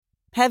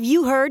Have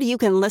you heard you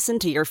can listen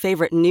to your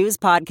favorite news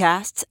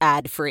podcasts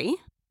ad-free?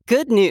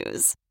 Good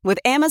news. With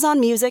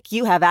Amazon Music,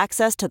 you have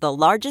access to the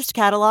largest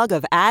catalog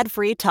of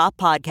ad-free top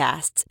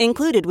podcasts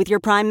included with your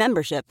Prime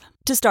membership.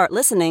 To start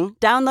listening,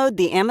 download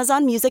the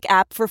Amazon Music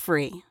app for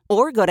free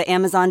or go to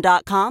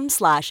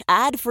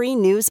amazon.com/ad-free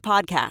news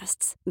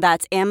podcasts.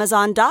 That's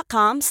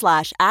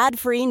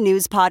amazon.com/ad-free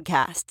news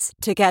podcasts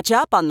to catch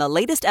up on the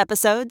latest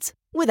episodes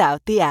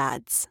without the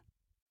ads.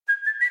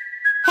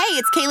 Hey,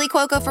 it's Kaylee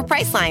Cuoco for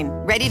Priceline.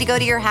 Ready to go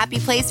to your happy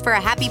place for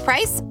a happy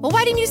price? Well,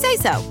 why didn't you say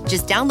so?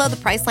 Just download the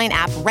Priceline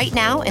app right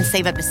now and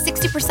save up to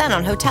 60%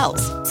 on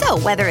hotels. So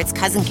whether it's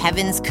Cousin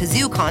Kevin's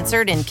Kazoo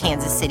Concert in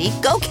Kansas City,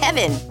 go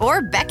Kevin,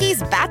 or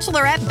Becky's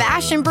Bachelorette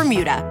Bash in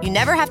Bermuda, you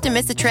never have to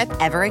miss a trip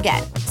ever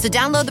again. So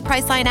download the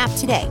Priceline app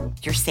today.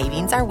 Your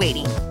savings are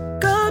waiting.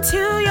 Go to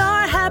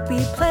your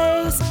happy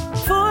place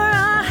for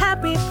a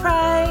happy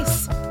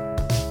price.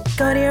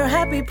 Go to your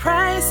happy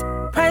price,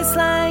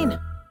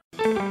 Priceline.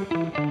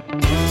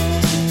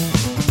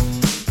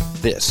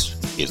 This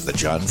is the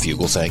John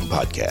Fugelsang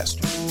Podcast.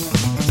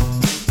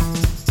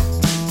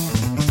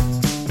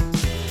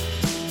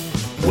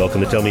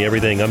 Welcome to Tell Me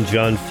Everything. I'm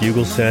John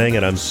Fugelsang,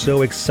 and I'm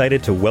so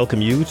excited to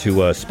welcome you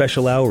to a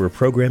special hour of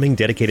programming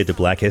dedicated to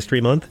Black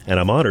History Month. And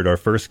I'm honored our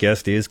first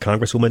guest is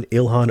Congresswoman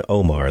Ilhan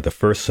Omar, the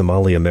first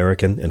Somali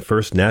American and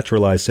first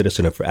naturalized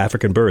citizen of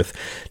African birth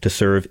to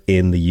serve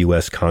in the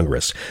U.S.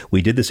 Congress.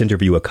 We did this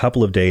interview a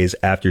couple of days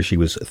after she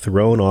was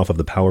thrown off of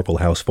the powerful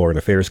House Foreign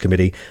Affairs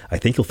Committee. I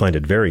think you'll find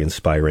it very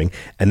inspiring.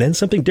 And then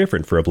something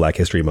different for a Black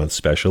History Month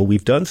special.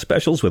 We've done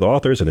specials with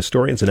authors and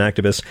historians and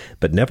activists,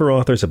 but never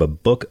authors of a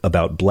book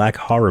about Black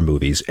horror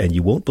movies, and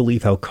you won't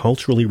believe how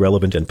culturally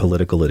relevant and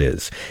political it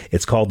is.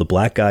 It's called The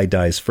Black Guy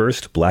Dies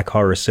First, Black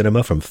Horror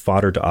Cinema from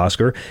Fodder to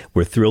Oscar.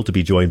 We're thrilled to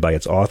be joined by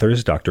its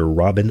authors, Dr.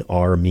 Robin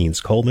R.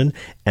 Means-Coleman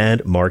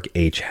and Mark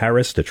H.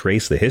 Harris, to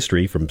trace the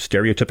history from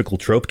stereotypical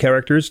trope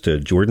characters to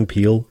Jordan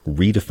Peele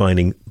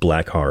redefining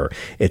Black horror.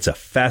 It's a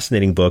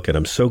fascinating book, and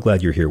I'm so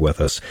glad you're here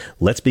with us.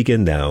 Let's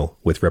begin now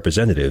with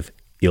Representative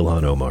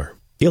Ilhan Omar.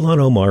 Ilhan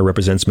Omar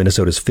represents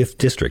Minnesota's 5th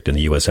District in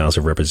the U.S. House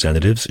of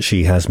Representatives.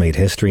 She has made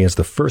history as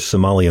the first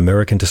Somali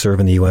American to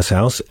serve in the U.S.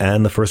 House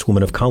and the first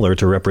woman of color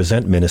to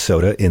represent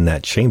Minnesota in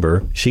that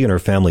chamber. She and her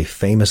family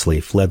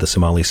famously fled the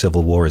Somali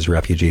Civil War as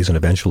refugees and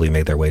eventually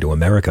made their way to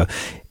America.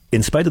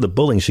 In spite of the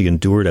bullying she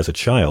endured as a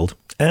child,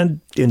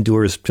 and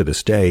endures to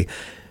this day,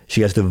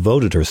 she has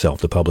devoted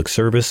herself to public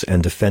service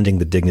and defending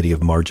the dignity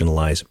of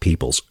marginalized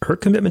peoples. Her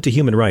commitment to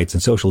human rights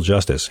and social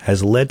justice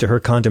has led to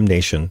her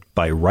condemnation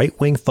by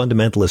right-wing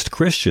fundamentalist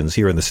Christians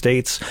here in the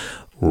States,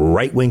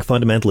 right-wing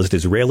fundamentalist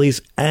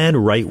Israelis,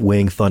 and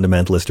right-wing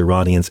fundamentalist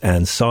Iranians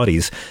and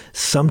Saudis,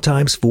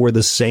 sometimes for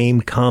the same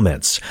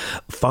comments.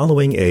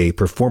 Following a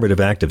performative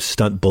act of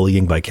stunt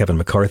bullying by Kevin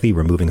McCarthy,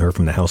 removing her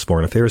from the House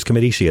Foreign Affairs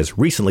Committee, she has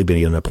recently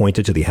been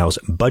appointed to the House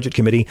Budget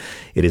Committee.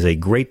 It is a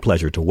great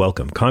pleasure to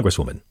welcome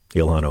Congresswoman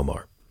Ilhan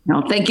Omar.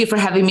 No, thank you for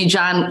having me,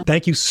 John.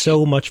 Thank you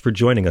so much for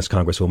joining us,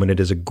 Congresswoman. It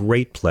is a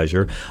great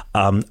pleasure.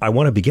 I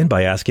want to begin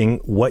by asking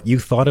what you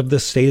thought of the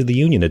State of the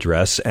Union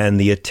address and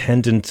the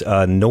attendant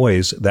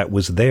noise that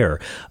was there.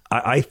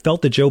 I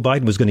felt that Joe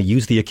Biden was going to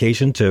use the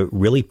occasion to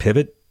really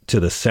pivot to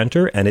the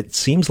center, and it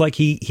seems like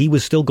he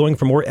was still going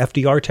for more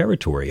FDR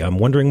territory. I'm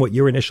wondering what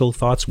your initial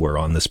thoughts were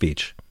on the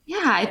speech.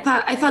 Yeah,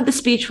 I thought the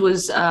speech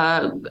was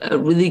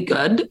really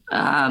good.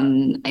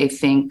 I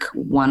think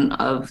one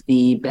of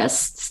the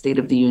best State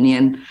of the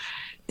Union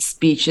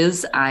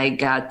speeches I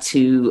got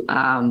to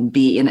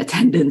be in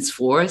attendance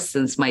for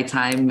since my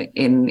time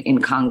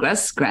in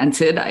Congress.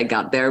 Granted, I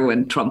got there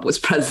when Trump was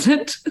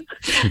president,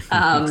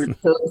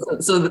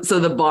 so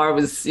the bar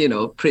was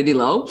pretty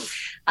low.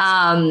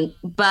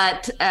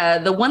 But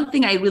the one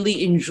thing I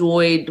really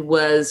enjoyed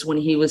was when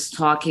he was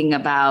talking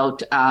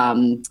about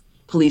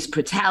police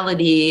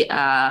brutality,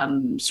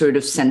 sort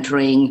of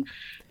centering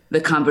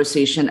the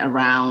conversation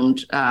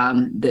around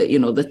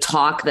the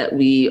talk that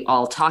we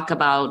all talk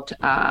about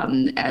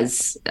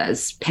as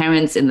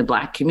parents in the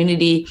Black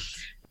community,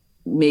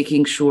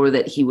 making sure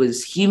that he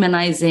was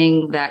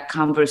humanizing that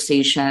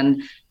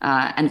conversation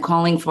and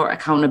calling for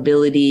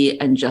accountability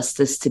and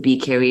justice to be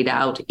carried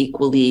out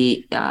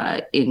equally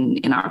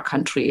in our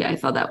country. I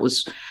thought that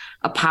was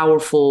a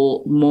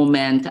powerful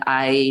moment.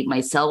 I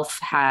myself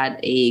had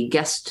a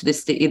guest to the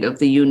State of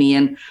the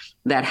Union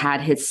that had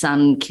his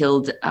son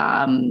killed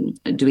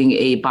doing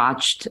a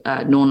botched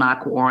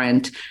no-knock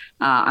warrant.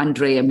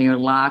 Andre Amir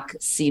Locke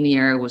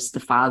Sr. is the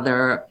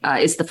father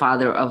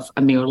of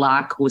Amir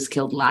Locke, who was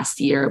killed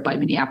last year by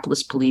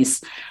Minneapolis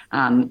police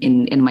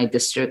in my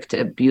district,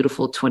 a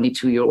beautiful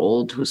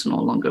 22-year-old who's no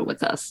longer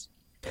with us.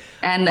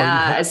 And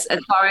as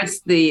far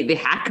as the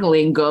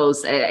heckling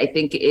goes, I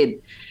think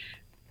it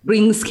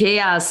brings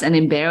chaos and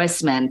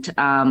embarrassment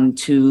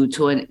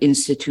to an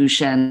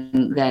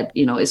institution that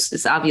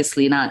is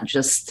obviously not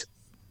just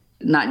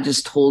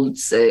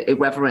holds a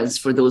reverence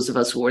for those of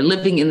us who are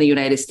living in the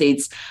United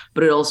States,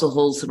 but it also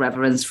holds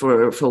reverence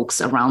for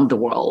folks around the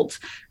world,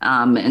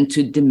 and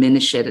to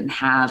diminish it and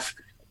have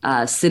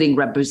sitting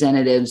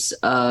representatives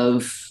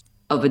of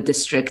of a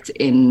district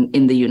in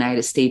the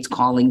United States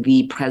calling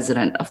the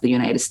president of the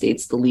United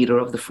States, the leader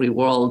of the free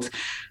world,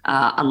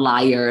 a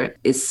liar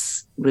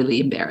is really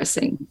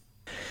embarrassing.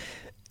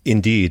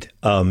 Indeed.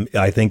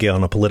 I think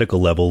on a political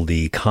level,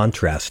 the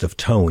contrast of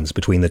tones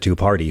between the two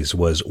parties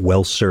was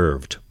well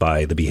served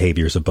by the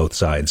behaviors of both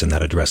sides in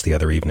that address the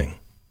other evening.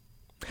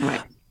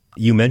 Right.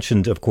 You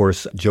mentioned, of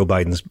course, Joe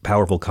Biden's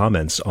powerful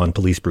comments on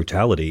police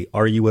brutality.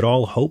 Are you at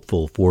all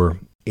hopeful for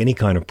any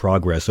kind of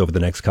progress over the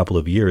next couple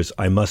of years?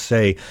 I must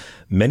say,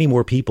 many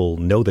more people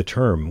know the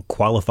term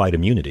qualified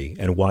immunity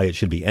and why it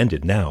should be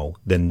ended now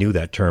than knew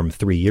that term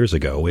 3 years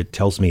ago. It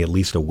tells me at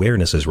least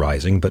awareness is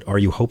rising, but are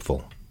you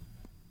hopeful?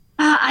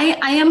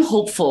 I am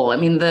hopeful. I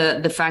mean,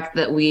 the fact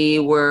that we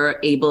were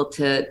able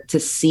to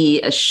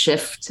see a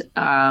shift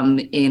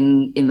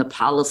in the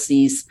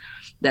policies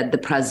that the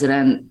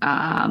president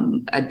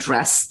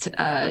addressed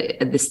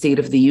at the State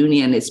of the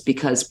Union is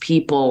because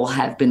people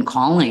have been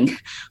calling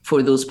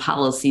for those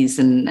policies,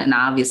 and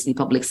obviously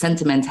public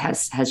sentiment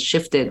has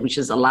shifted, which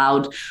has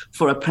allowed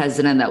for a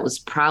president that was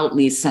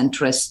proudly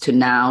centrist to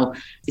now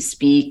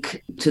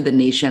speak to the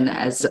nation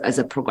as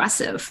a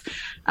progressive.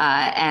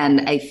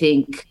 And I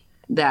think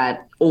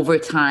that over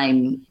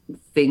time,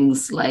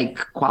 things like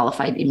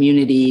qualified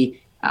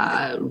immunity,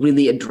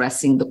 really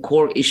addressing the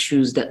core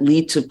issues that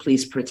lead to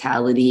police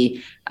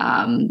brutality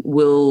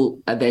will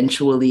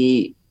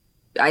eventually,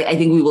 I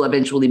think we will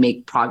eventually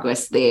make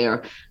progress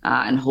there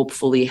and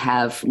hopefully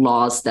have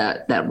laws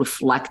that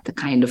reflect the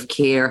kind of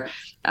care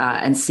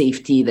and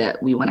safety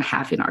that we want to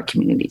have in our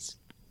communities.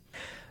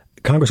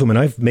 Congresswoman,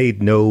 I've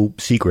made no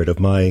secret of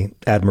my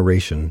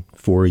admiration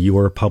for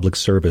your public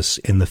service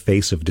in the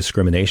face of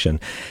discrimination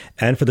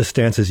and for the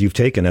stances you've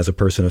taken as a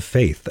person of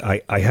faith.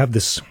 I have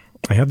this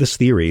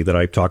theory that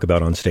I talk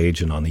about on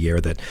stage and on the air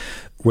that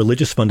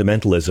religious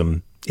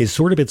fundamentalism is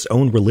sort of its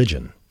own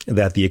religion,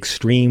 that the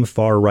extreme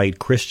far-right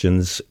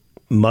Christians,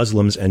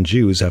 Muslims, and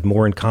Jews have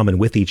more in common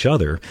with each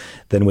other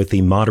than with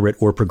the moderate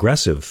or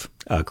progressive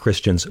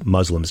Christians,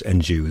 Muslims,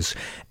 and Jews.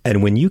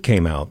 And when you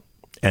came out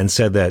and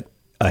said that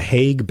a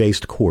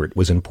Hague-based court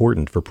was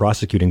important for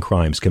prosecuting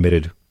crimes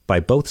committed by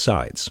both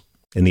sides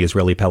in the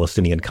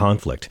Israeli-Palestinian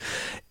conflict,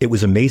 it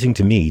was amazing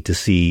to me to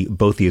see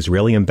both the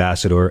Israeli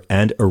ambassador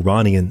and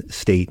Iranian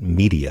state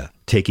media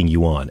taking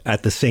you on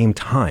at the same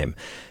time.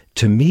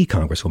 To me,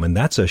 Congresswoman,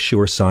 that's a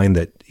sure sign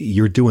that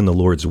you're doing the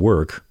Lord's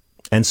work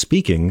and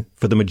speaking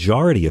for the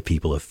majority of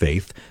people of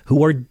faith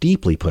who are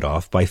deeply put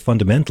off by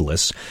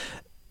fundamentalists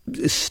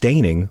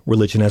staining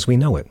religion as we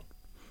know it.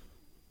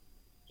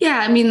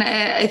 Yeah, I mean,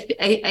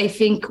 I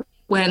think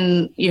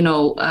when,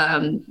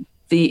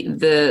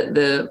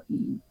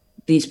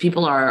 these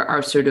people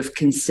are sort of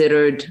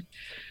considered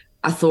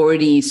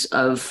authorities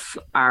of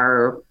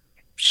our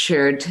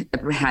shared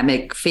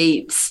Abrahamic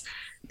faiths,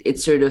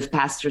 it sort of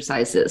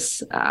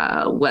bastardizes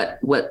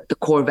what the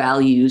core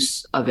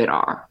values of it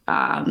are.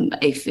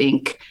 I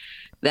think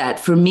that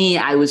for me,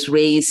 I was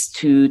raised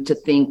to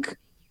think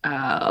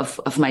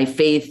of my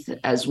faith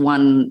as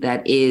one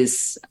that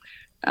is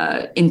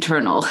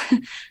internal,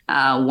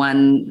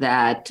 one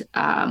that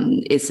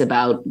is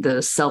about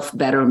the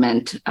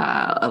self-betterment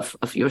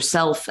of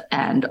yourself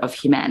and of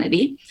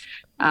humanity,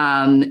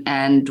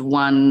 and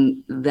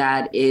one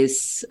that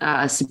is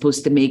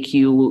supposed to make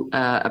you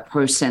a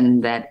person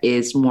that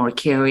is more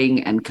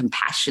caring and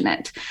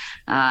compassionate.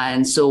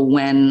 And so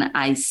when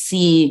I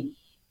see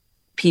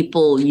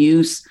people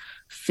use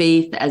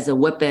faith as a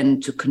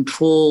weapon to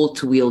control,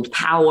 to wield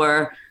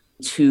power,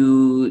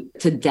 to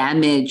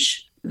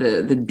damage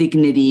the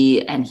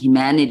dignity and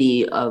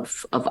humanity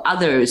of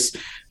others,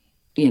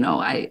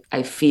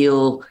 I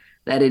feel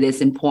that it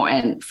is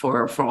important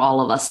for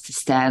all of us to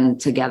stand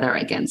together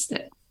against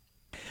it.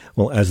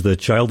 Well, as the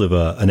child of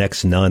an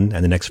ex-nun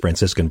and an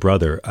ex-Franciscan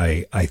brother,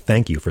 I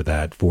thank you for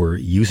that, for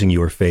using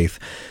your faith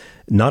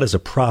not as a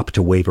prop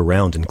to wave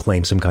around and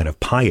claim some kind of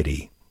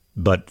piety,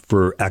 but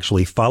for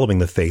actually following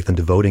the faith and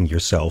devoting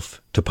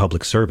yourself to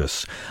public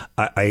service.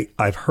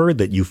 I've heard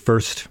that you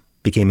first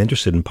became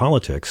interested in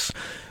politics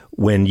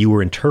when you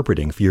were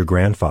interpreting for your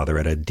grandfather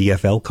at a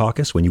DFL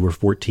caucus when you were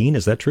 14.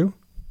 Is that true?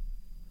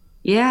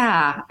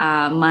 Yeah.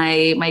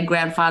 My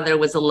grandfather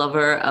was a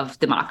lover of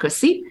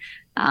democracy.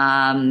 He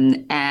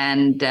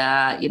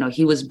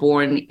was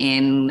born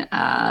in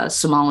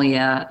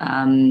Somalia.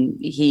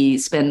 He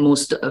spent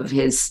most of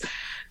his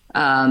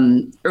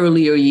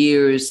earlier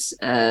years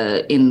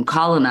in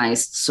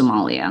colonized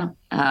Somalia,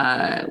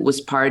 was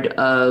part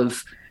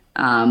of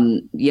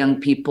young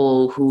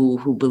people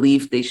who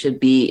believed they should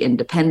be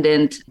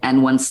independent.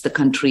 And once the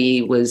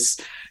country was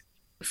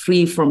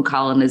free from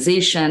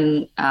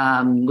colonization,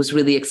 was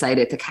really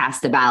excited to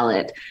cast a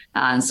ballot.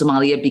 And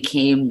Somalia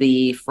became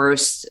the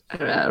first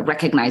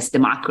recognized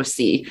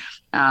democracy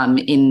on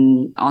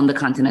the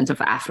continent of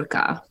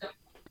Africa.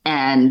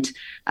 And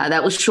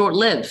that was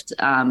short-lived.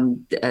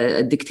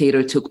 A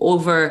dictator took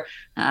over,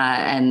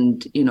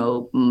 and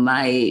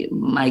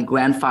my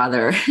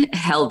grandfather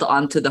held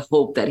on to the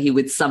hope that he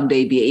would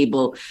someday be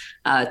able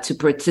to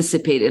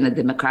participate in a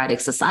democratic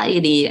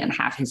society and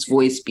have his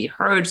voice be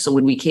heard. So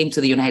when we came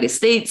to the United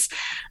States,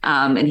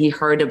 and he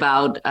heard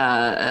about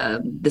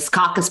this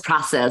caucus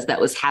process that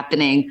was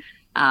happening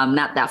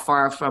not that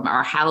far from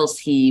our house,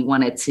 he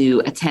wanted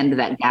to attend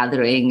that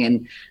gathering,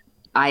 and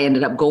I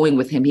ended up going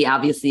with him. He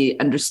obviously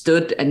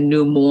understood and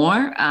knew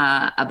more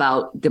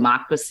about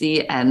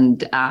democracy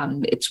and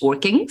its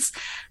workings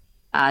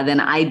than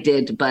I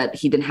did, but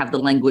he didn't have the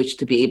language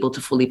to be able to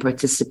fully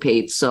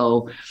participate.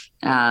 So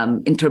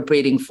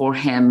interpreting for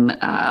him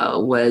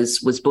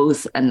was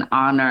both an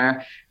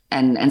honor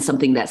and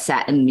something that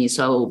sat in me.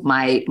 So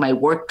my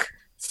work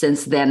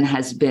since then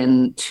has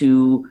been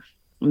to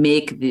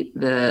make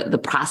the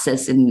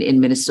process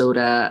in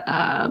Minnesota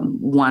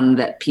one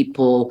that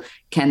people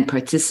can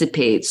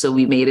participate. So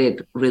we made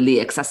it really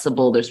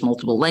accessible. There's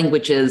multiple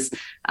languages.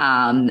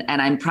 And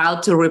I'm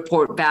proud to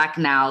report back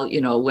now,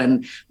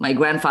 when my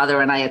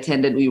grandfather and I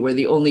attended, we were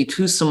the only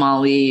two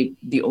Somali,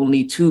 the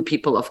only two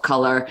people of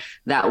color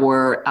that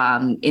were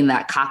in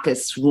that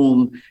caucus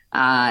room.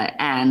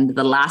 And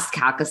the last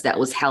caucus that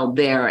was held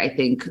there, I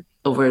think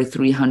over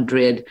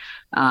 300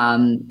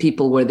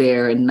 people were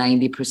there, and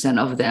 90%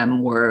 of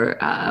them were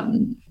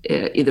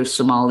either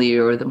Somali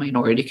or the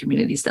minority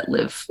communities that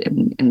live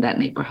in that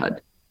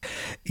neighborhood.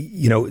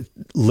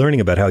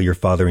 Learning about how your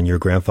father and your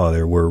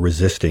grandfather were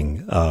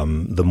resisting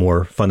the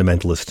more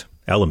fundamentalist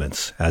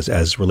elements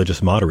as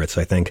religious moderates,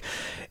 I think,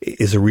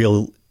 is a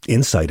real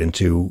insight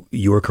into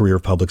your career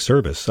of public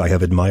service. I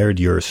have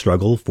admired your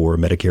struggle for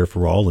Medicare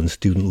for All and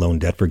student loan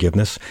debt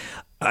forgiveness.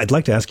 I'd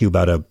like to ask you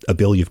about a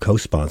bill you've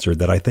co-sponsored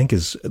that I think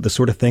is the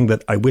sort of thing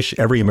that I wish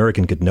every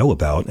American could know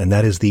about, and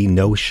that is the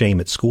No Shame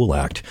at School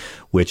Act,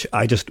 which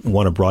I just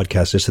want to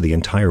broadcast this to the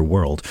entire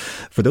world.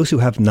 For those who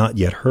have not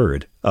yet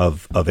heard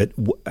of it,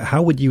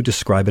 how would you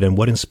describe it, and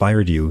what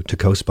inspired you to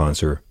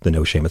co-sponsor the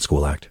No Shame at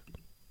School Act?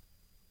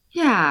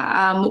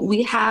 Yeah,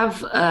 we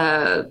have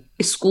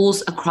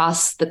schools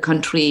across the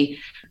country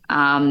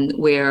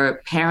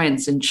where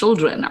parents and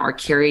children are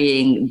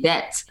carrying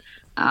debt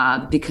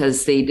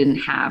because they didn't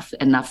have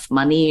enough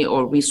money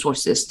or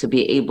resources to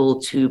be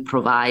able to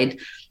provide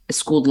a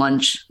school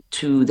lunch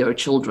to their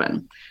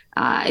children.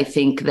 I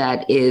think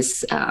that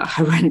is a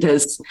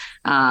horrendous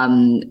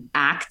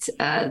act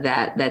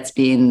that's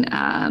being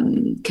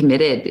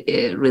committed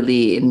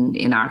really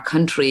in our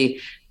country.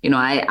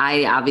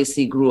 I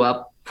obviously grew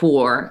up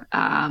poor.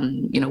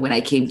 When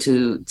I came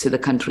to the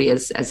country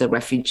as a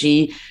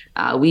refugee,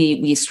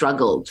 we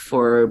struggled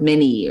for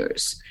many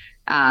years.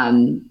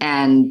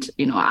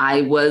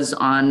 I was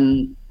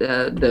on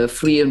the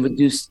free and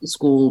reduced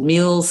school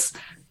meals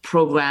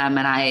program,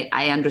 and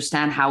I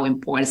understand how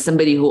important,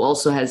 somebody who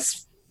also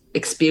has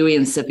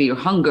experienced severe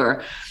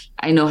hunger,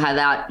 I know how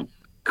that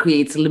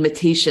creates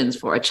limitations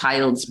for a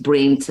child's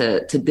brain to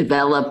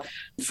develop,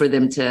 for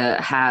them to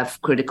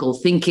have critical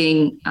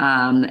thinking,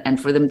 and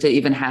for them to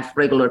even have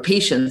regular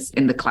patience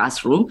in the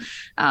classroom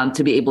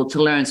to be able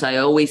to learn. So I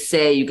always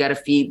say you got to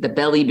feed the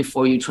belly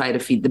before you try to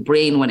feed the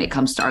brain when it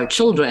comes to our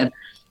children.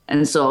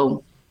 And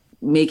so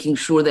making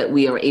sure that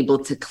we are able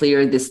to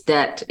clear this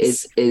debt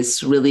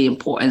is really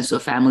important, so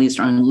families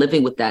aren't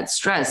living with that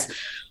stress.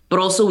 But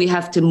also we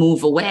have to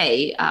move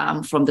away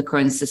from the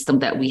current system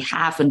that we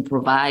have and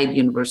provide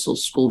universal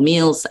school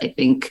meals. I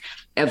think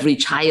every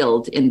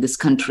child in this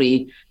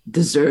country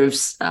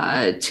deserves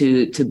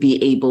to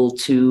be able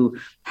to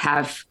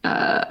have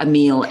a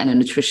meal, and a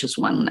nutritious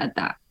one at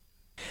that.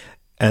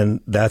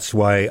 And that's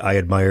why I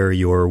admire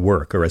your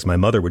work, or as my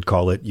mother would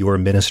call it, your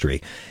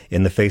ministry.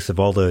 In the face of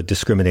all the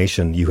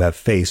discrimination you have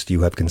faced,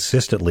 you have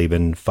consistently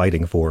been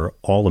fighting for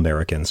all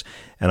Americans.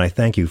 And I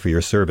thank you for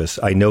your service.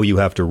 I know you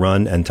have to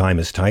run and time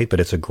is tight, but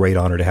it's a great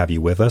honor to have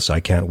you with us. I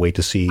can't wait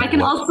to see. I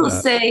can also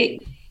say,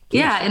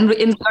 in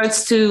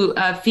regards to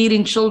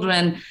feeding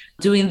children,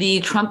 during the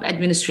Trump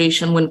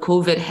administration, when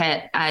COVID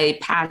hit, I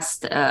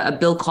passed a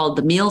bill called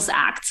the Meals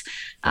Act.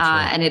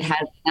 Right. And it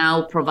has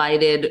now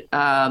provided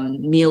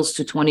meals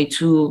to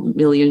 22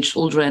 million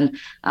children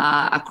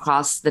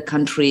across the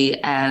country,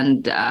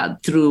 and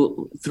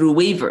through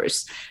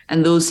waivers.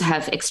 And those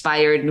have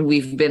expired, and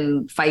we've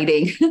been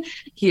fighting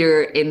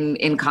here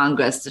in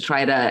Congress to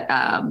try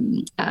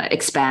to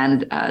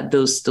expand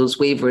those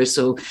waivers.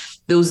 So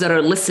those that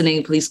are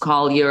listening, please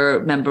call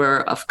your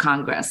member of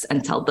Congress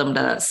and tell them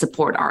to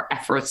support our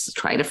efforts to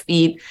try to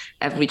feed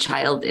every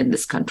child in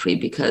this country,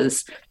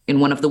 because in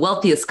one of the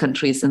wealthiest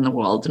countries in the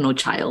world, no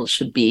child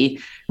should be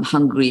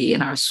hungry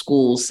in our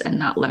schools and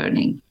not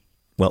learning.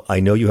 Well, I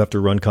know you have to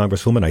run,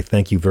 Congresswoman. I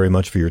thank you very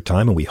much for your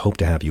time, and we hope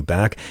to have you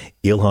back.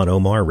 Ilhan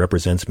Omar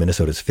represents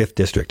Minnesota's 5th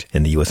District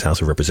in the U.S.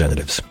 House of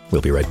Representatives.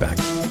 We'll be right back.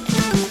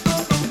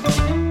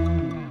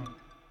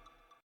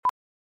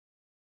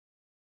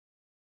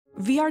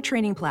 VR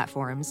training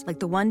platforms, like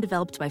the one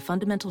developed by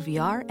Fundamental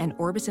VR and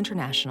Orbis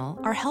International,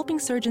 are helping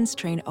surgeons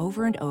train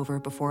over and over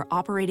before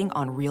operating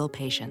on real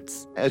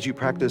patients. As you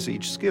practice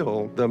each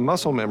skill, the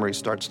muscle memory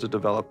starts to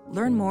develop.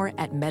 Learn more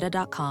at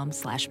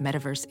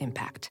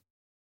meta.com/metaverseimpact.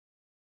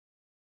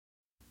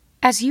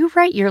 As you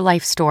write your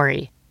life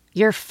story,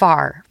 you're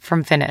far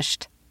from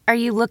finished. Are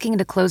you looking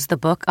to close the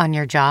book on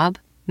your job?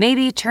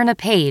 Maybe turn a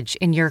page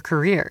in your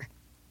career?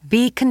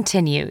 Be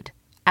continued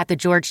at the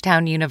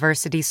Georgetown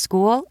University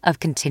School of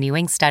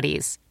Continuing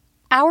Studies.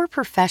 Our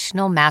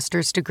professional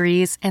master's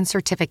degrees and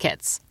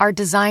certificates are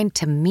designed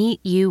to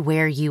meet you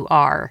where you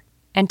are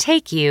and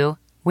take you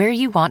where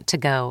you want to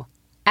go.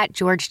 At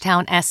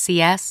Georgetown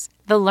SCS,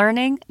 the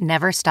learning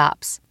never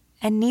stops,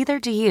 and neither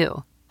do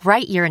you.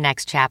 Write your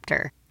next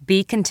chapter.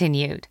 Be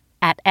continued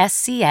at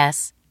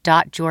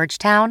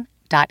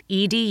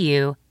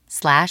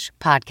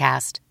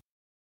scs.georgetown.edu/podcast.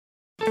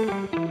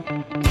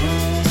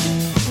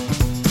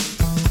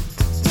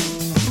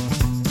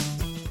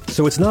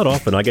 So it's not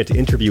often I get to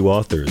interview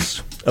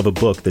authors of a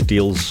book that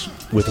deals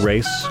with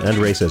race and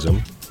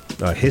racism,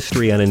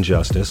 history and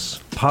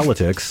injustice,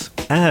 politics,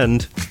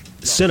 and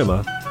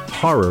cinema,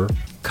 horror,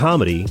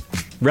 comedy,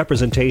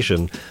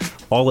 representation,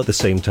 all at the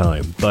same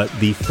time. But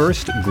the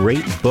first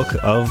great book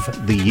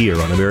of the year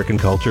on American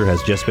culture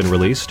has just been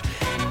released.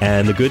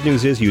 And the good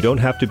news is you don't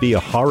have to be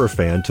a horror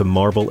fan to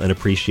marvel and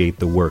appreciate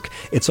the work.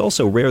 It's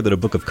also rare that a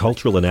book of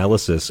cultural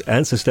analysis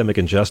and systemic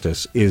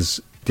injustice is,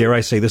 dare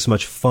I say, this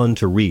much fun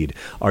to read.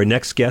 Our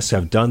next guests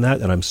have done that,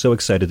 and I'm so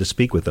excited to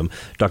speak with them.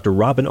 Dr.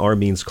 Robin R.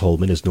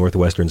 Means-Coleman is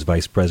Northwestern's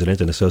Vice President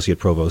and Associate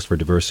Provost for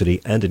Diversity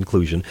and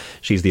Inclusion.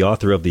 She's the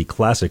author of the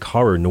classic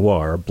horror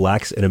noir,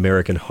 Blacks in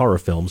American Horror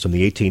Films from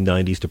the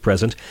 1890s to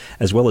present,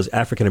 as well as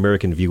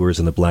African-American viewers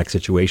in the Black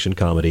Situation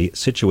comedy,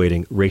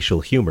 Situating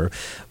Racial Humor.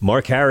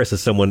 Mark Harris is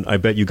someone I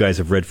bet you guys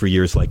have read for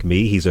years like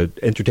me. He's an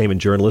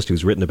entertainment journalist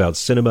who's written about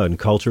cinema and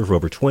culture for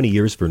over 20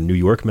 years for New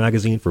York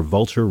Magazine, for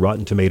Vulture,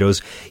 Rotten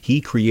Tomatoes.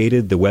 He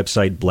created the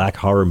website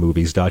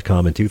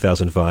blackhorrormovies.com in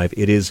 2005.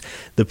 It is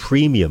the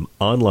premium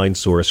online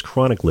source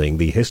chronicling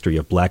the history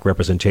of black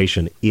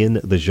representation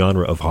in the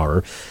genre of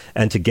horror.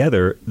 And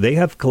together, they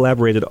have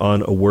collaborated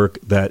on a work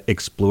that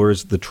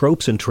explores the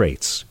tropes and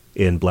traits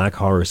in black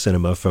horror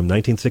cinema from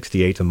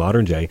 1968 to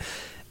modern day.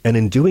 And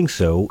in doing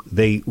so,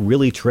 they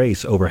really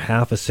trace over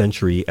half a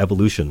century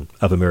evolution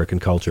of American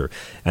culture.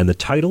 And the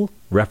title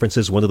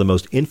references one of the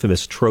most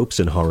infamous tropes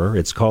in horror.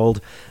 It's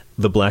called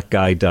The Black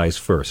Guy Dies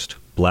First.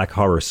 Black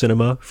horror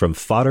cinema from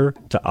fodder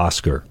to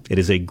Oscar. It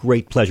is a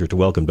great pleasure to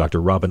welcome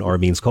Dr. Robin R.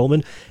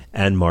 Means-Coleman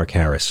and Mark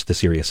Harris to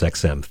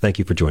SiriusXM. Thank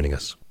you for joining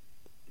us.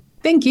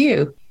 Thank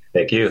you.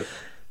 Thank you.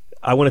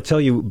 I want to tell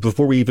you,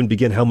 before we even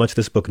begin, how much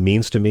this book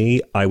means to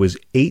me. I was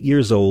 8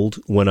 years old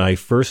when I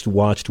first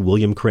watched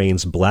William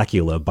Crane's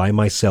Blackula by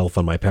myself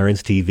on my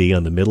parents' TV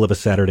on the middle of a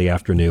Saturday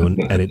afternoon,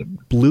 and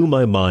it blew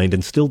my mind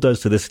and still does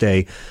to this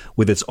day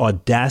with its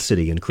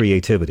audacity and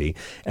creativity.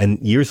 And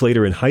years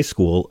later in high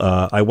school,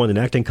 I won an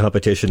acting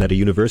competition at a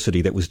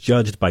university that was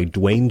judged by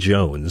Dwayne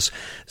Jones,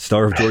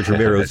 star of George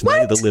Romero's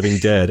Night of the Living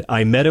Dead.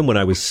 I met him when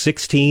I was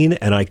 16,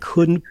 and I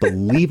couldn't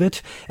believe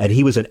it. And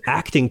he was an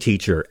acting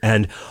teacher,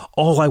 and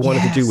all I wanted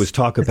to do was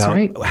talk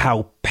about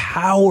how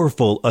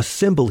powerful a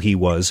symbol he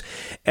was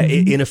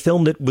in a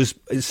film that was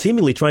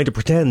seemingly trying to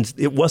pretend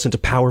it wasn't a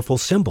powerful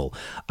symbol.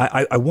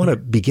 I want to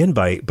begin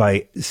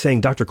by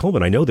saying, Dr.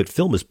 Coleman, I know that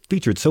film is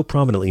featured so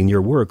prominently in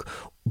your work,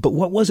 but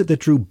what was it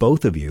that drew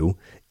both of you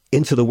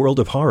into the world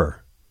of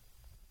horror?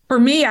 For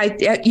me,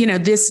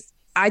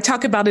 I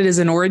talk about it as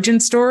an origin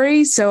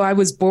story. So I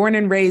was born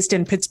and raised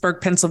in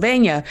Pittsburgh,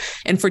 Pennsylvania.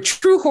 And for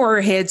true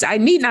horror heads, I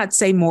need not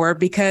say more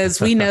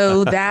because we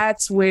know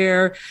that's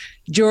where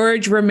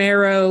George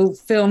Romero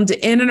filmed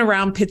in and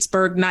around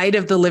Pittsburgh, Night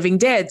of the Living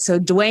Dead. So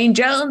Dwayne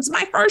Jones,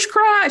 my first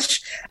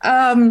crush,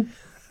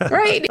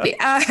 right?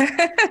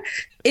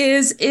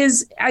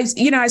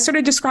 I sort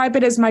of describe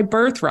it as my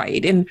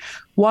birthright. And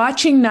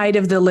watching Night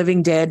of the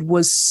Living Dead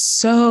was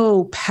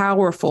so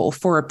powerful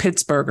for a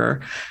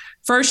Pittsburgher.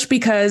 First,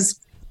 because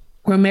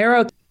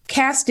Romero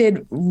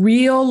casted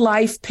real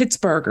life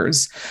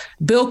Pittsburghers.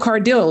 Bill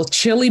Cardille,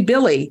 Chilly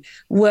Billy,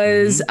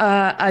 was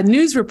a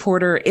news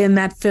reporter in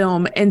that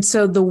film. And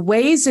so the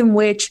ways in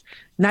which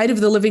Night of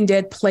the Living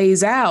Dead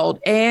plays out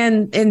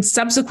and in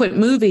subsequent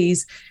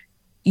movies,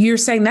 you're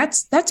saying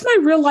that's my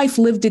real life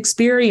lived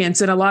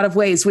experience in a lot of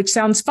ways, which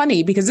sounds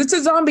funny because it's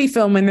a zombie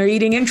film and they're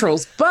eating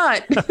entrails.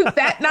 But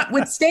that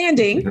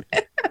notwithstanding,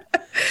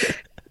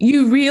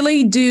 you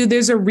really do.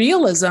 There's a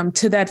realism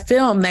to that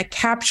film that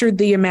captured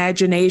the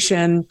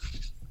imagination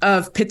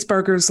of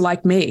Pittsburghers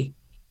like me.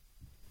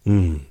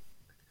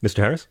 Mr.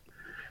 Harris?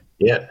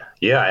 Yeah.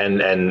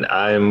 And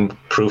I'm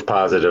proof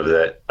positive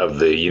of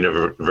the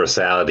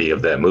universality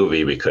of that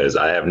movie because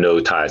I have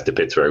no ties to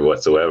Pittsburgh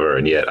whatsoever.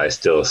 And yet I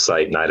still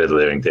cite Night of the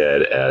Living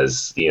Dead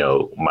as,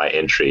 my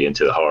entry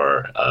into the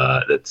horror.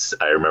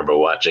 I remember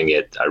watching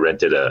it. I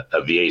rented a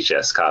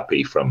VHS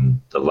copy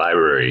from the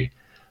library,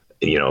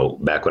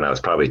 back when I was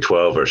probably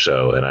 12 or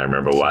so. And I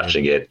remember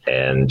watching it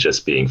and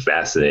just being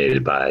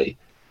fascinated by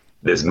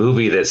this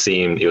movie that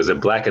it was a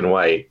black and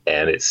white,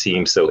 and it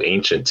seemed so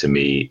ancient to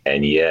me.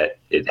 And yet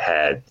it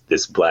had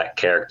this black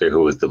character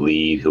who was the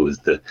lead, who was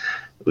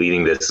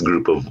leading this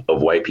group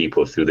of white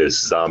people through this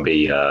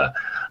zombie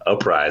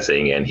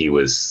uprising. And he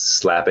was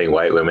slapping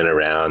white women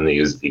around.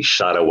 He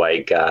shot a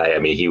white guy. I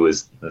mean, he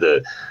was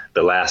the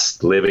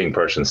last living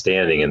person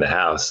standing in the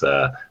house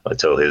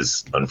until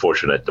his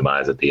unfortunate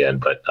demise at the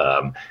end. But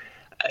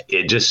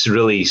it just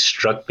really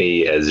struck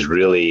me as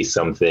really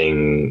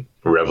something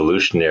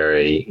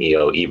revolutionary,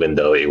 even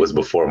though it was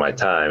before my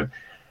time.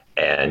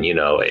 And,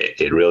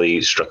 it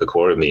really struck a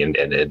chord with me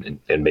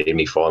and made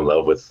me fall in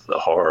love with the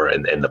horror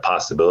and the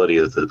possibility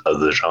of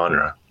the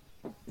genre.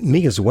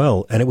 Me as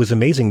well. And it was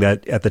amazing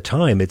that at the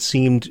time it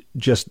seemed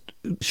just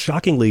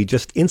shockingly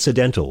just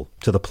incidental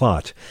to the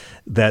plot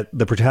that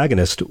the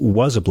protagonist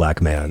was a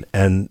black man.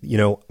 And,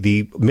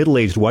 the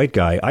middle-aged white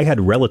guy, I had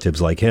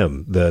relatives like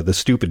him, the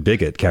stupid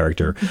bigot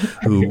character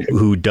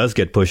who does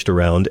get pushed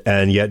around.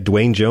 And yet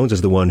Dwayne Jones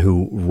is the one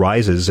who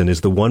rises and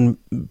is the one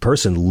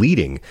person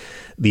leading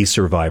these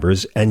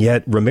survivors. And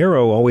yet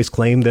Romero always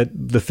claimed that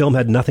the film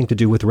had nothing to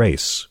do with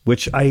race,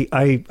 which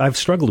I've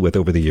struggled with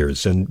over the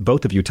years. And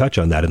both of you touch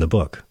on that in the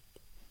book.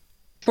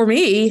 For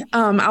me,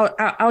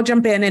 I'll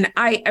jump in, and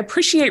I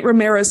appreciate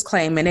Romero's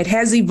claim, and it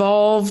has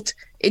evolved.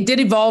 It did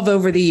evolve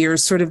over the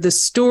years, sort of the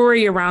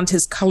story around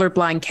his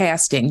colorblind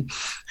casting.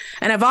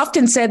 And I've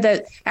often said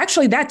that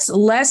actually that's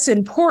less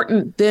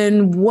important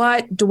than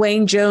what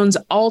Dwayne Jones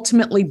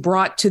ultimately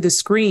brought to the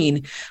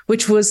screen,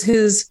 which was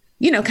his,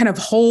 kind of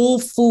whole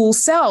full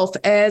self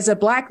as a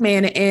black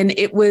man. And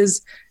it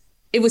was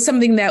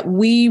something that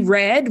we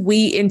read,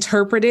 we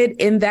interpreted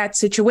in that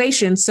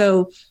situation.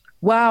 So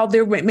while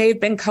there may have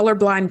been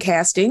colorblind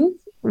casting,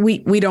 we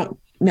don't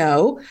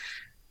know.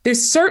 There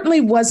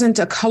certainly wasn't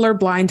a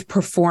colorblind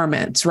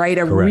performance, right?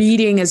 A Correct.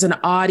 Reading as an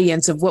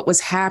audience of what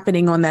was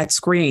happening on that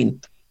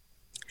screen.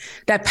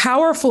 That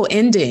powerful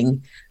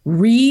ending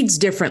reads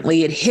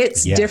differently. It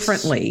hits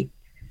differently,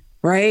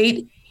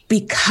 right?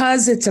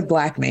 Because it's a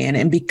black man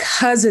and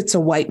because it's a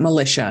white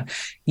militia.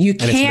 You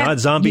can't, it's not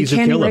zombies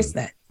who kill him.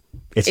 That.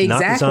 It's not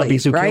the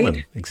zombies who kill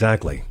him.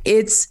 Exactly.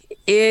 It's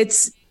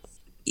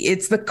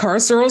the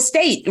carceral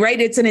state, right?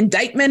 It's an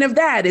indictment of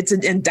that. It's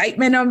an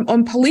indictment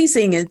on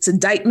policing. It's an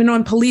indictment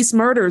on police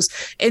murders.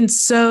 And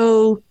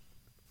so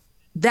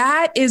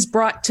that is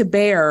brought to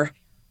bear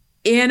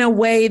in a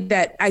way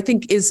that I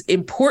think is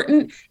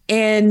important,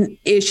 and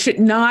it should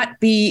not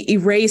be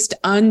erased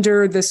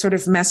under the sort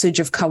of message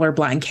of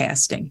colorblind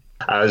casting.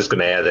 I was just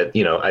going to add that,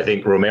 I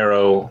think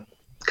Romero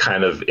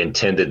kind of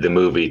intended the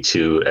movie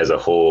to, as a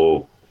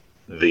whole,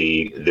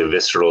 the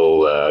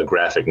visceral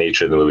graphic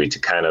nature of the movie to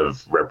kind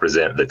of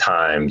represent the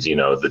times,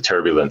 the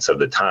turbulence of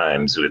the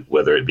times,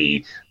 whether it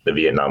be the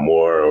Vietnam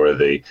War or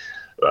the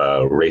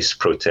race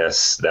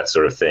protests, that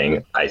sort of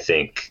thing, I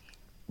think.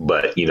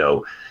 But,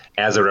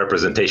 as a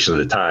representation of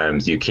the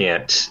times, you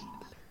can't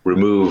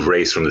remove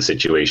race from the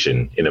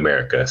situation in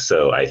America.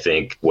 So I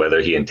think whether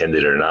he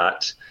intended it or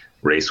not,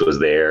 race was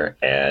there,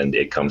 and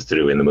it comes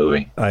through in the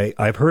movie.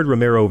 I've heard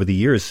Romero over the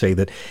years say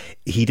that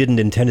he didn't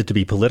intend it to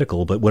be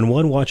political, but when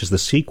one watches the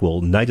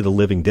sequel, Night of the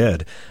Living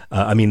Dead,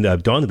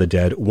 Dawn of the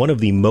Dead, one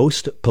of the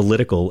most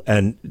political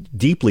and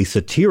deeply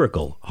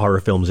satirical horror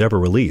films ever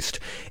released,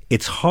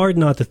 it's hard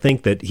not to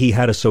think that he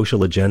had a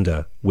social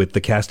agenda with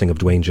the casting of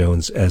Dwayne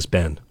Jones as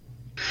Ben.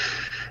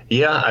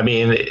 Yeah,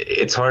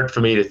 it's hard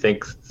for me to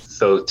think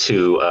so,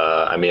 too.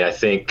 I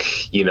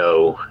think,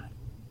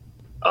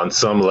 on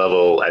some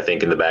level, I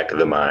think in the back of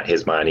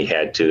his mind, he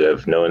had to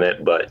have known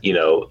it. But,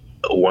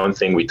 one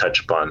thing we touch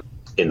upon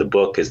in the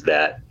book is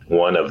that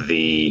one of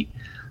the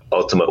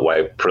ultimate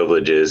white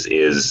privileges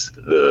is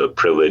the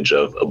privilege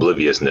of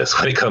obliviousness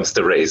when it comes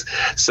to race.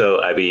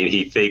 So,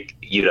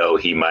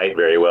 he might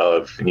very well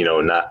have,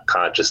 not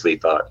consciously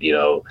thought,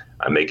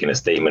 I'm making a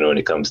statement when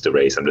it comes to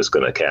race. I'm just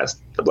going to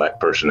cast the black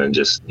person and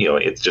just,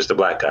 it's just a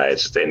black guy.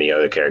 It's just any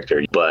other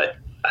character. But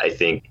I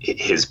think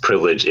his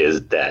privilege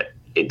is that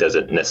it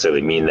doesn't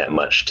necessarily mean that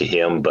much to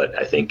him, but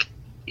I think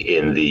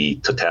in the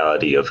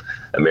totality of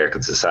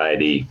American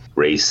society,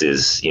 race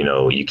is,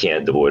 you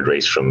can't avoid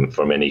race from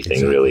anything,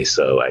 exactly. Really.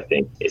 So I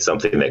think it's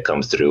something that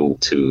comes through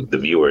to the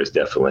viewers,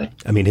 definitely.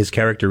 His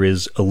character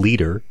is a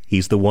leader.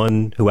 He's the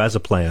one who has a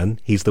plan.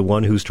 He's the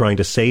one who's trying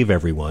to save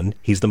everyone.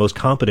 He's the most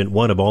competent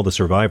one of all the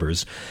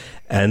survivors.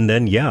 And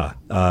then,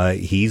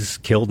 he's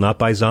killed not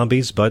by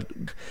zombies, but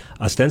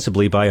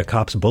ostensibly by a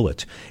cop's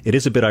bullet. It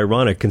is a bit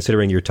ironic,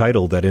 considering your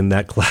title, that in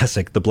that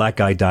classic, the black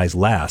guy dies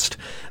last.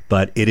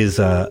 But it is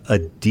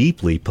a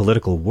deeply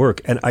political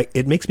work. And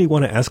it makes me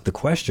want to ask the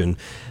question,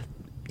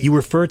 you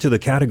refer to the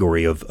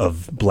category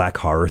of black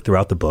horror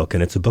throughout the book,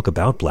 and it's a book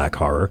about black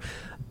horror.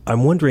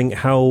 I'm wondering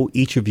how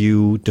each of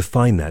you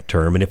define that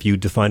term, and if you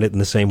define it in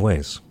the same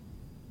ways.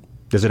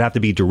 Does it have to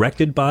be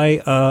directed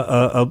by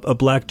a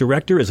black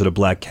director? Is it a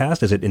black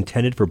cast? Is it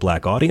intended for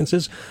black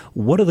audiences?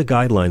 What are the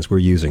guidelines we're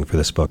using for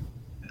this book?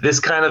 This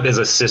kind of is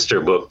a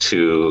sister book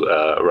to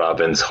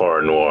Robin's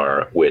Horror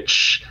Noir,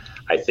 which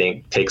I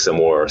think takes a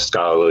more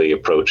scholarly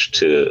approach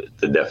to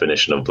the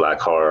definition of black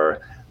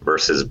horror.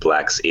 versus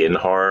blacks in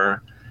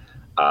horror.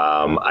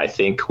 I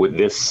think with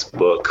this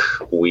book,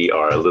 we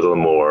are a little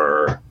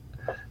more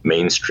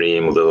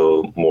mainstream, a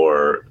little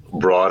more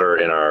broader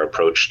in our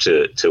approach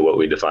to what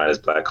we define as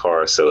black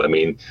horror. So, I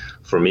mean,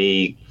 for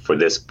me, for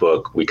this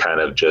book, we kind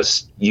of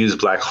just use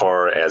black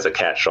horror as a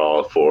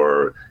catch-all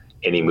for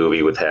any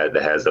movie that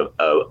has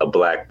a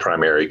black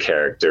primary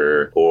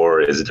character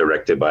or is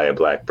directed by a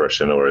black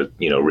person or,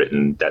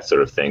 written, that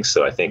sort of thing.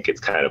 So I think it's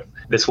kind of,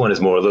 this one is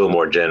a little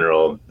more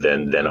general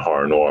than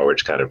horror noir,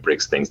 which kind of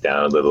breaks things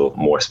down a little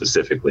more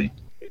specifically.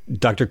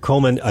 Dr.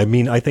 Coleman, I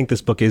mean, I think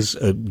this book is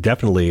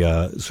definitely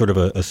sort of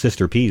a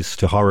sister piece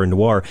to horror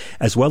noir,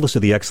 as well as to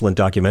the excellent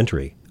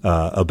documentary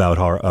about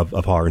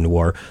horror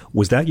noir.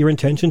 Was that your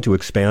intention, to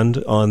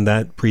expand on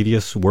that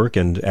previous work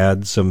and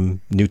add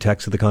some new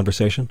text to the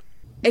conversation?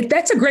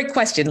 That's a great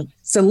question.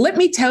 So let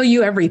me tell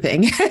you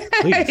everything,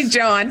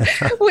 John,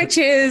 which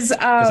is...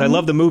 Because I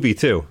love the movie,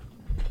 too.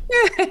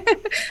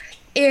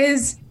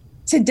 Is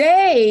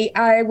today,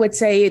 I would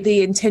say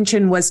the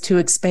intention was to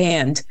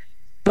expand.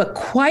 But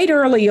quite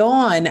early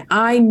on,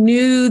 I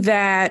knew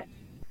that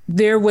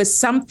there was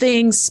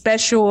something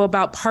special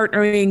about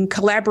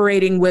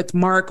collaborating with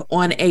Mark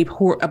on a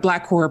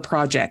Black horror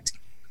project.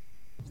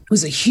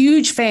 Was a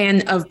huge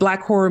fan of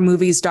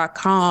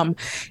blackhorrormovies.com.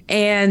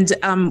 And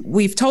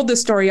we've told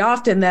this story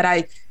often that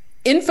I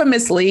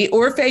infamously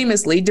or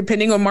famously,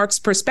 depending on Mark's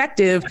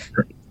perspective,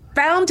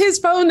 found his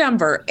phone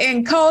number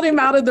and called him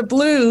out of the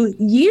blue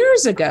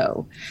years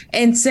ago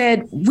and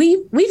said,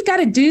 we've got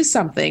to do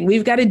something.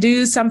 We've got to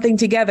do something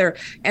together.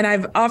 And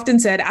I've often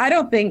said, I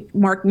don't think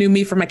Mark knew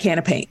me from a can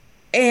of paint.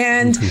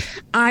 And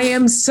I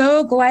am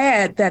so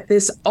glad that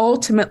this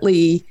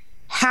ultimately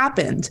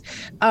happened.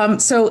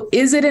 So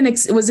was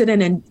it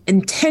an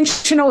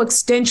intentional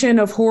extension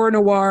of horror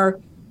noir?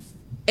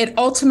 It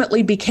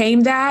ultimately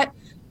became that.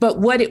 But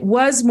what it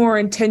was more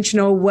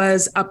intentional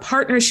was a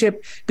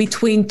partnership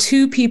between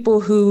two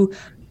people who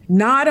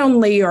not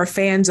only are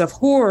fans of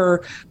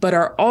horror, but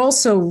are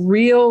also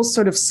real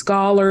sort of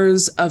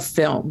scholars of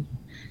film.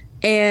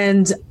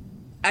 And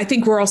I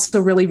think we're also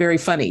really very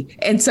funny.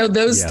 And so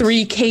those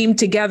three came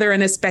together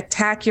in a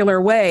spectacular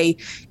way.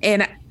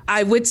 And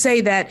I would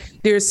say that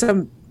there's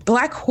some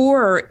Black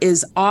horror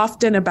is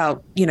often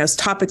about,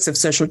 topics of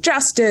social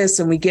justice,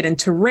 and we get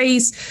into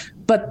race,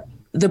 but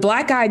The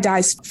Black Guy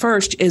Dies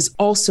First is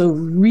also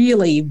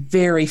really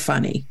very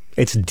funny.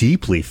 It's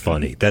deeply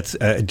funny. That's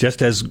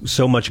just as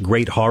so much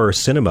great horror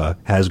cinema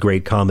has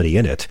great comedy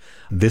in it.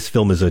 This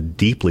film is a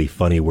deeply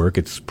funny work.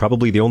 It's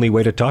probably the only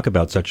way to talk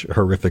about such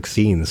horrific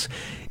scenes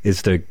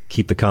is to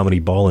keep the comedy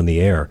ball in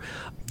the air.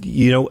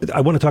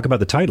 I want to talk about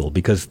the title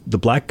because The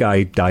Black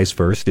Guy Dies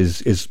First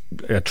is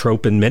a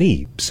trope in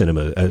many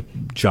cinema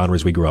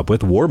genres we grew up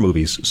with, war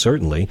movies,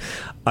 certainly.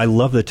 I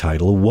love the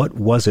title. What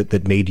was it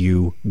that made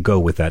you go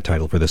with that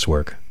title for this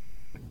work?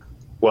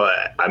 Well,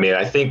 I mean,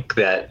 I think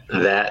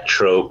that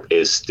trope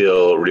is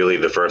still really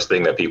the first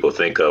thing that people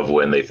think of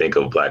when they think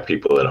of Black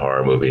people in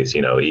horror movies.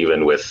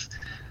 Even with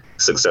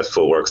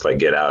successful works like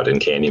Get Out and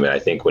Candyman, I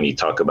think when you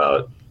talk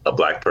about a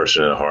Black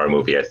person in a horror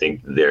movie, I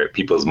think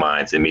people's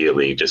minds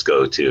immediately just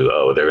go to,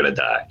 oh, they're going to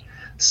die.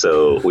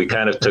 So we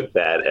kind of took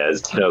that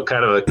as,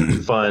 kind of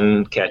a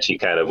fun, catchy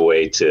kind of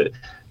way to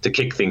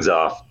kick things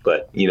off.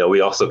 But, we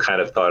also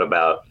kind of thought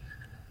about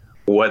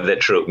what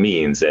that trope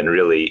means. And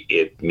really,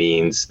 it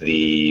means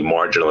the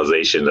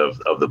marginalization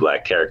of the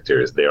Black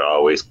characters. They're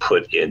always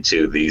put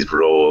into these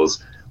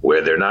roles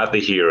where they're not the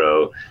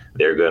hero.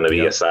 They're going to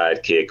be a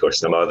sidekick or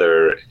some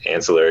other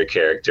ancillary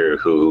character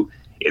who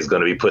is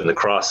going to be put in the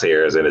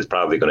crosshairs and is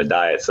probably going to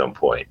die at some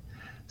point.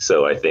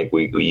 So I think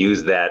we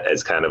use that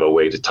as kind of a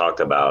way to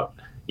talk about,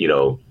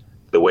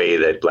 the way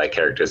that Black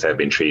characters have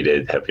been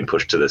treated, have been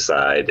pushed to the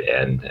side.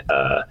 And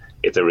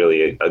it's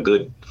a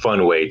good,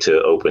 fun way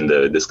to open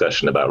the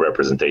discussion about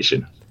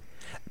representation.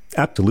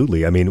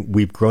 Absolutely. I mean,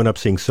 we've grown up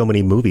seeing so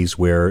many movies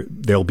where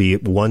there'll be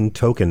one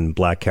token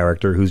Black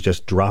character who's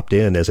just dropped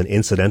in as an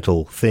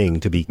incidental thing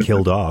to be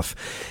killed off.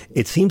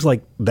 It seems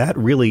like that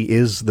really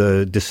is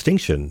the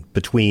distinction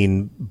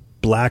between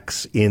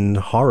Blacks in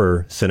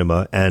horror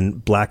cinema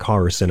and Black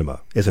horror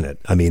cinema, isn't it?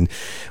 I mean,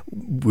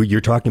 you're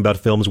talking about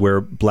films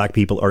where Black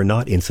people are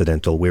not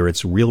incidental, where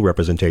it's real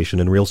representation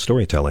and real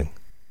storytelling.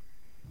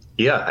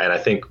 Yeah, and I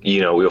think,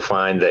 we'll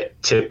find that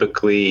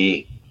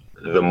typically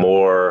the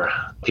more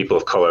people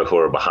of color who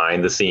are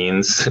behind the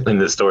scenes in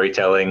the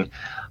storytelling,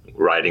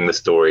 writing the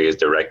stories,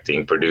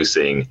 directing,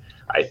 producing,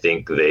 I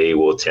think they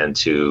will tend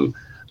to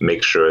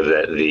make sure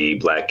that the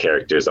Black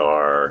characters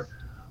are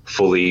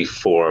fully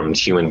formed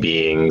human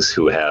beings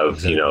who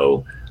have,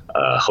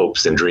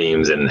 hopes and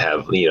dreams and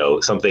have,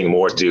 something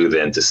more to do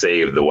than to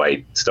save the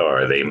white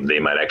star. They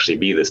might actually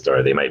be the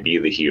star. They might be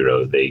the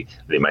hero. They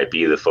might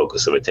be the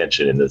focus of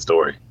attention in the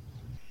story.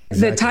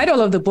 The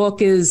title of the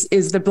book is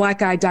The Black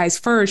Guy Dies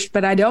First,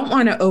 but I don't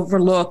want to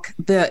overlook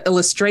the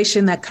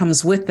illustration that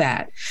comes with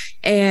that.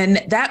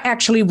 And that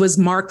actually was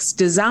Mark's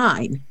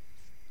design.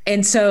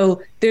 And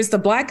so there's the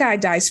black guy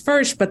dies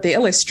first, but the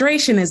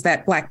illustration is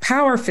that black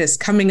power fist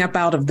coming up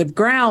out of the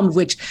ground,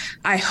 which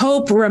I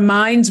hope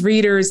reminds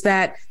readers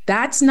that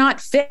that's not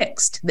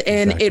fixed.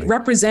 And It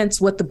represents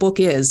what the book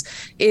is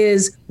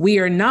we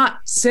are not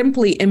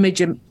simply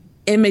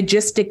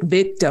imagistic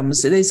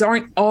victims. These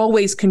aren't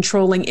always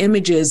controlling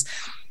images,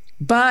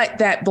 but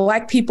that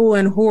black people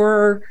in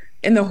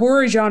the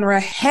horror genre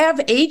have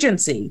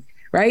agency,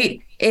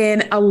 right?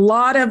 In a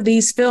lot of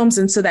these films.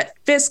 And so that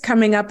fist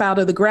coming up out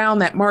of the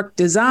ground that Mark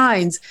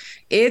designs,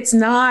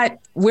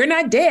 we're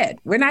not dead.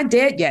 We're not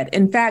dead yet.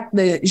 In fact,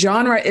 the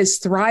genre is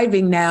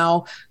thriving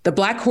now. The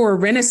black horror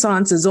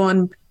renaissance is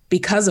on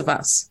because of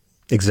us.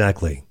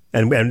 Exactly.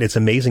 And it's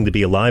amazing to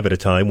be alive at a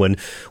time when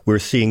we're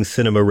seeing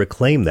cinema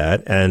reclaim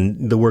that,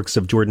 and the works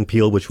of Jordan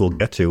Peele, which we'll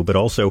get to, but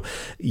also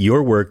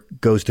your work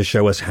goes to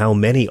show us how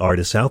many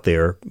artists out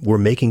there were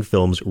making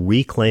films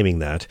reclaiming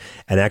that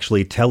and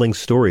actually telling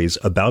stories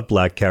about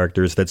black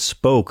characters that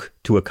spoke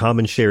to a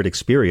common shared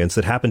experience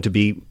that happened to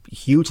be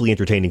hugely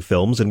entertaining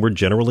films and were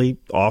generally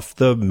off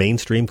the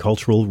mainstream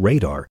cultural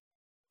radar.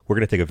 We're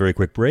going to take a very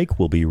quick break.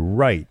 We'll be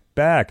right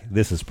back.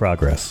 This is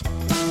Progress.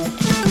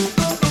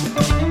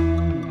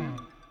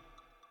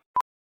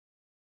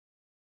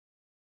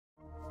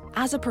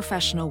 As a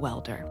professional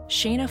welder,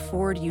 Shayna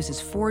Ford uses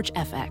Forge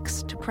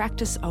FX to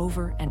practice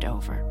over and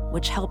over,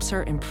 which helps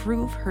her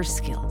improve her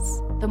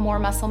skills. The more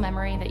muscle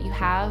memory that you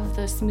have,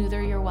 the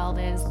smoother your weld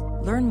is.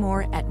 Learn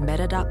more at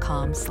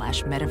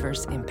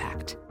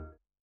meta.com/metaverseimpact.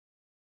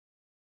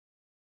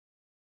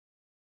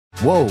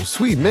 Whoa,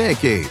 sweet man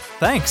cave.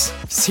 Thanks.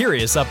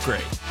 Serious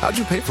upgrade. How'd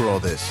you pay for all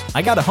this?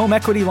 I got a home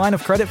equity line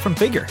of credit from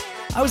Figure.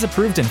 I was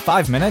approved in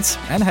 5 minutes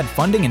and had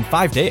funding in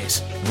 5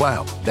 days.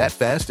 Wow, that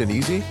fast and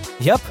easy?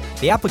 Yep,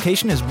 the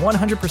application is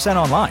 100%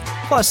 online,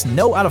 plus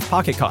no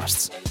out-of-pocket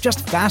costs.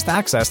 Just fast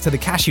access to the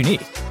cash you need.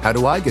 How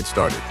do I get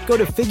started? Go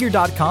to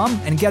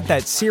Figure.com and get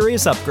that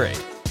serious upgrade.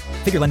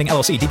 Figure Lending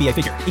LLC, DBA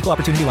Figure, Equal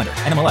Opportunity Lender,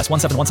 NMLS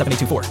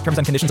 1717824. Terms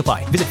and conditions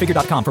apply. Visit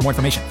Figure.com for more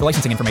information. For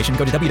licensing information,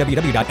 go to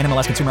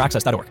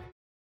www.nmlsconsumeraccess.org.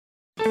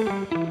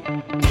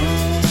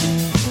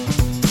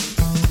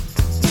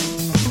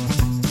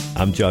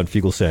 I'm John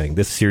Fugelsang.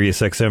 This is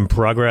Sirius XM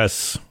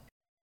Progress.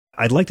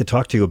 I'd like to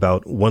talk to you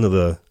about one of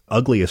the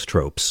ugliest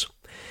tropes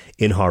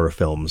in horror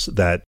films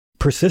that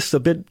persists a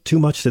bit too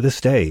much to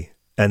this day,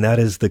 and that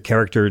is the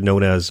character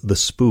known as the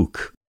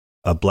spook,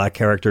 a black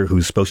character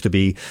who's supposed to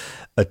be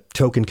a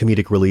token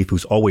comedic relief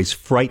who's always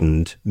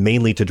frightened,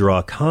 mainly to draw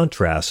a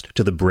contrast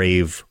to the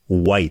brave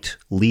white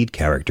lead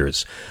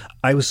characters.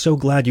 I was so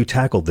glad you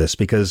tackled this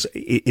because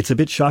it's a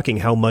bit shocking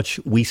how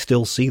much we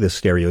still see this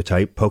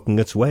stereotype poking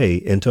its way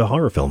into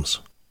horror films.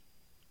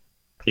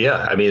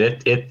 Yeah, I mean,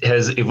 it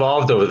has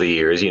evolved over the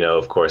years,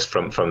 of course,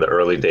 from the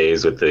early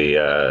days with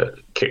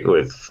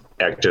with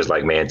actors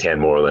like Mantan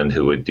Moreland,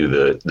 who would do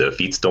the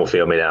feats don't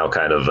fail me now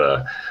kind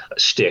of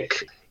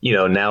shtick.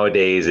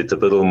 Nowadays it's a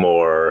little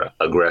more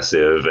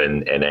aggressive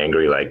and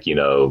angry, like,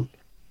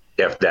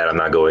 F that, I'm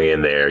not going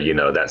in there,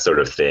 that sort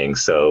of thing.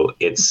 So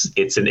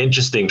it's an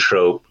interesting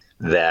trope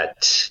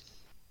that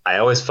I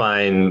always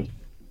find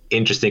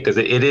interesting because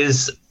it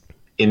is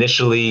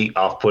initially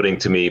off-putting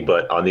to me,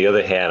 but on the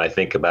other hand, I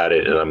think about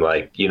it and I'm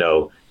like,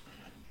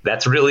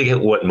 that's really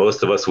what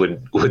most of us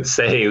would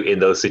say in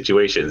those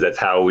situations. That's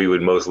how we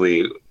would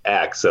mostly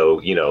act.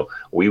 So,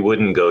 we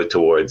wouldn't go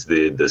towards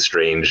the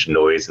strange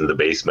noise in the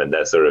basement,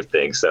 that sort of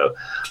thing. So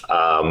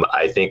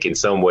I think in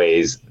some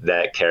ways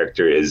that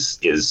character is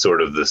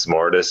sort of the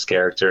smartest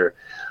character,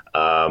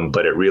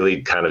 but it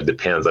really kind of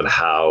depends on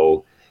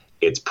how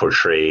it's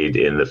portrayed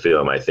in the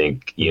film. I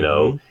think,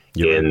 in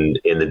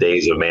the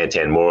days of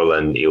Mantan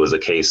Moreland, it was a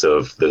case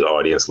of the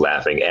audience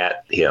laughing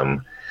at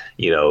him.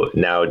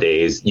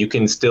 Nowadays you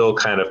can still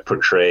kind of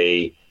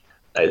portray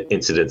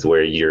incidents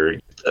where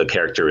a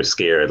character is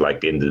scared.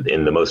 Like in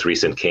the most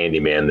recent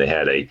Candyman, they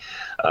had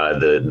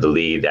the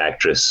lead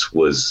actress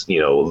was,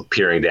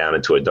 peering down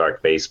into a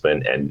dark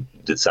basement and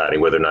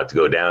deciding whether or not to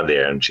go down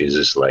there. And she's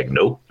just like,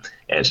 nope.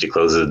 And she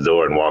closes the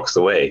door and walks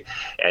away.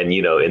 And,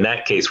 in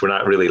that case, we're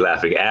not really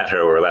laughing at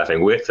her. We're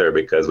laughing with her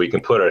because we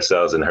can put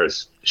ourselves in her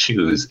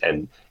shoes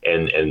and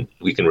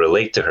we can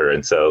relate to her.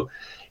 And so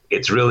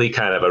it's really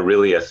kind of a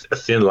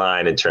thin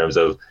line in terms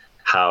of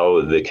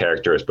how the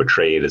character is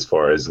portrayed as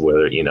far as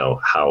whether,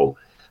 how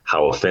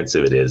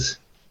offensive it is.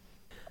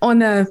 On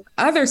the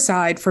other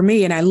side for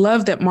me, and I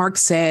love that Mark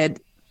said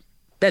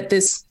that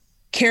this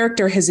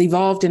character has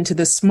evolved into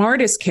the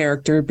smartest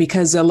character,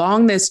 because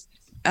along this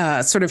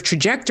sort of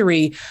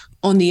trajectory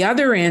on the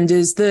other end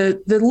is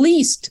the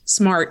least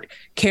smart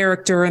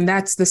character, and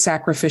that's the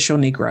sacrificial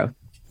Negro.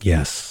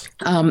 Yes.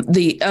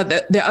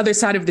 The other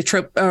side of the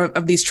trope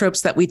of these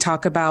tropes that we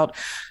talk about,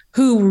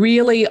 who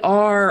really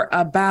are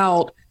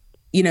about,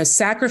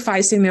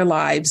 sacrificing their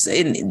lives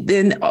and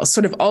then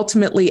sort of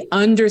ultimately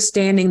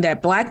understanding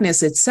that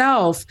Blackness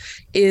itself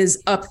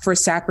is up for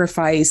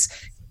sacrifice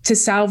to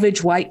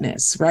salvage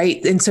whiteness,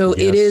 right? And so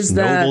it is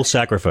the noble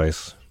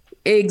sacrifice.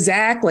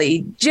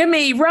 Exactly.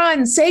 Jimmy,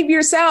 run, save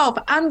yourself.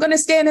 I'm going to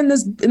stand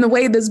in the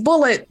way of this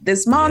bullet,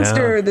 this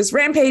monster, this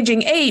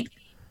rampaging ape.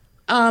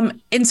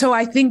 And so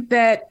I think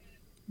that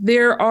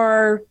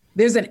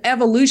there's an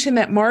evolution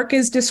that Mark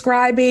is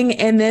describing,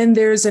 and then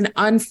there's an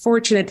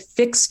unfortunate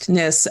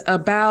fixedness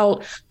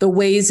about the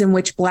ways in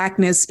which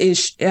Blackness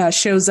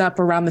shows up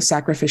around the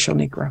sacrificial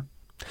Negro.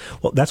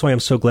 Well, that's why I'm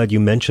so glad you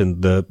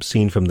mentioned the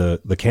scene from the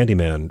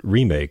Candyman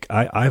remake.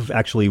 I've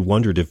actually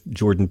wondered if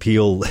Jordan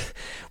Peele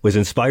was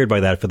inspired by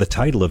that for the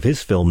title of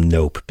his film,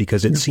 Nope,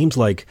 because it seems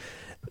like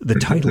the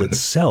title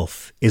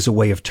itself is a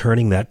way of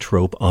turning that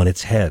trope on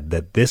its head,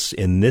 that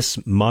in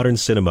this modern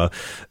cinema,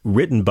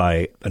 written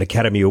by an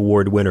Academy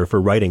Award winner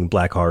for writing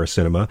black horror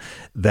cinema,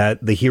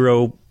 that the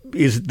hero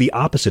is the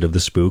opposite of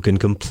the spook and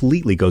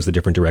completely goes the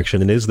different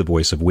direction and is the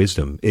voice of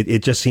wisdom.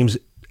 It just seems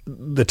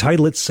the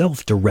title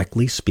itself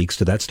directly speaks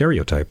to that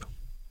stereotype.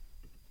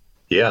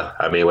 Yeah,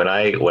 I mean, when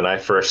I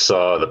first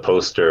saw the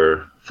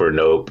poster for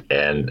Nope,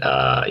 and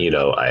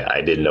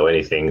I didn't know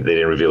anything. They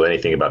didn't reveal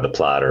anything about the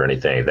plot or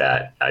anything like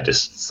that. I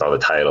just saw the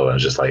title and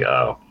was just like,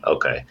 oh,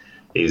 okay,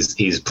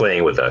 he's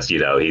playing with us.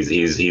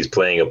 He's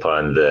playing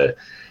upon the,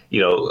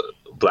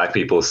 Black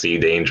people see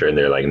danger and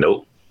they're like,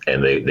 nope,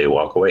 and they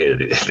walk away.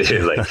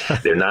 They're like,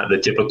 they're not the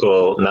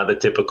typical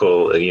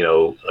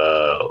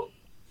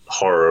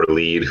horror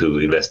lead who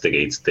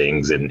investigates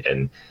things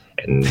and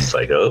it's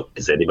like, oh,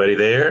 is anybody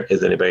there?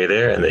 Is anybody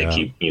there? And they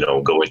keep,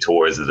 going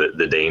towards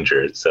the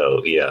danger.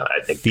 So, yeah,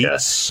 I think he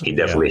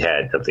definitely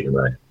had something in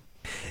mind.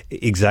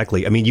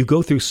 Exactly. I mean, you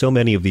go through so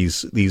many of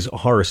these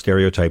horror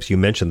stereotypes. You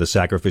mentioned the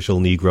sacrificial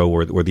Negro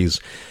or these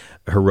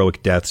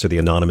heroic deaths or the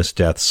anonymous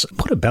deaths.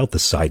 What about the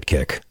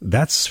sidekick?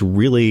 That's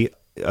really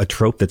a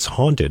trope that's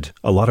haunted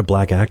a lot of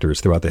black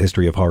actors throughout the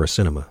history of horror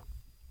cinema.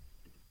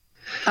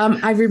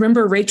 I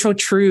remember Rachel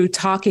True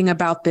talking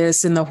about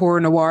this in the Horror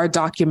Noir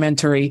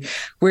documentary,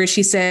 where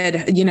she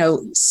said,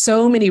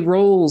 so many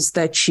roles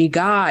that she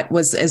got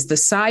was as the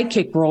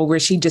sidekick role, where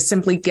she just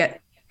simply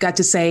got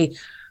to say,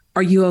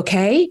 "Are you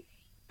okay?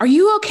 Are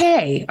you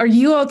okay? Are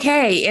you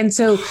okay?" And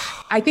so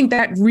I think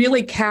that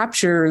really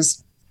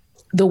captures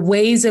the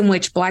ways in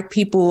which Black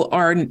people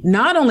are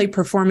not only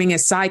performing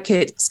as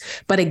sidekicks,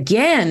 but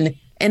again,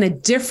 in a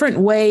different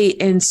way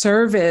in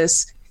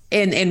service.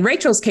 In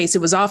Rachel's case,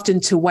 it was often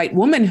to white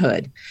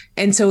womanhood.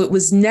 And so it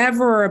was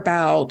never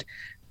about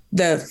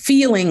the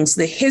feelings,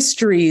 the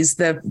histories,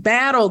 the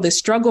battle, the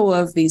struggle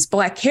of these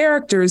Black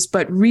characters,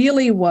 but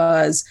really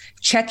was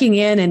checking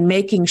in and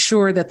making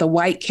sure that the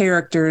white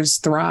characters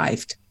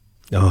thrived.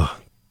 Oh.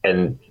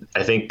 And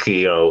I think,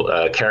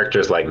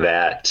 characters like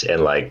that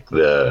and like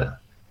the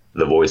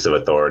voice of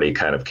authority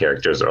kind of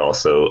characters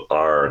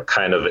are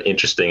kind of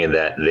interesting in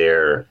that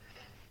they're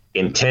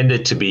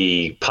intended to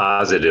be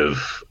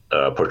positive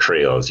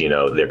portrayals.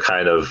 They're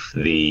kind of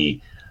the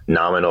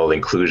nominal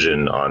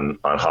inclusion on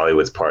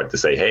Hollywood's part to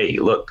say, hey,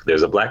 look,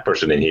 there's a Black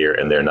person in here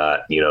and they're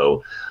not,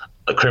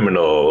 a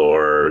criminal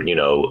or,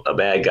 a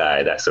bad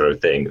guy, that sort of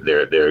thing.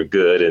 They're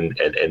good.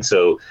 And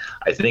so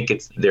I think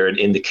they're an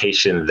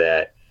indication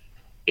that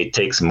it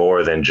takes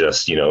more than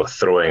just,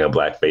 throwing a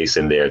Black face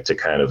in there to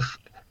kind of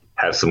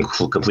have some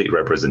complete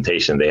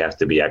representation. They have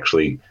to be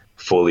actually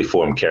fully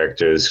formed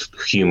characters,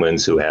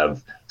 humans who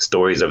have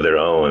stories of their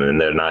own,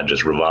 and they're not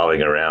just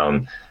revolving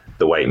around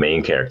the white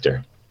main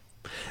character.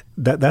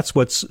 That's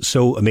what's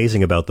so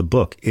amazing about the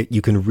book.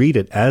 You can read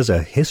it as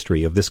a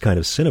history of this kind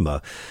of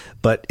cinema,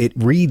 but it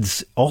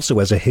reads also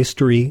as a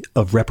history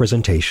of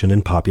representation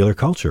in popular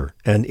culture.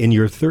 And in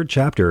your third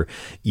chapter,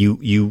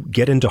 you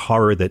get into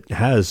horror that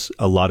has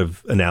a lot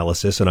of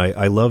analysis. And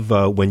I love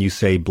when you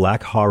say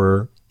Black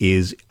horror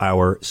is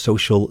our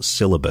social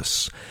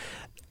syllabus.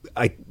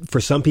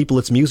 For some people,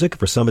 it's music.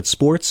 For some, it's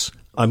sports.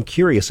 I'm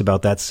curious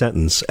about that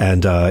sentence.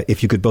 And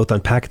if you could both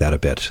unpack that a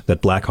bit,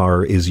 that Black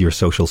horror is your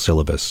social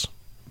syllabus.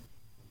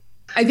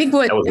 I think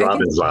that was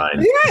Robin's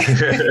line.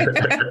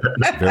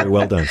 Yeah. Very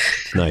well done.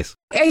 It's nice.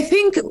 I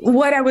think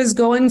what I was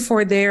going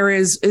for there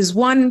is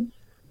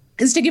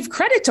to give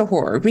credit to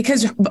horror,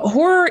 because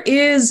horror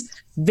is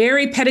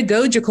very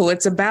pedagogical.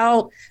 It's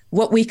about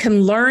what we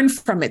can learn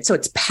from it. So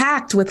it's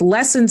packed with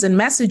lessons and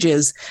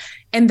messages.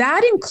 And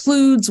that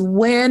includes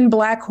when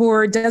Black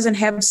horror doesn't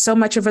have so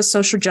much of a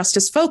social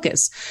justice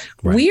focus.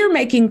 Right. We are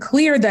making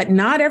clear that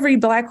not every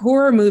Black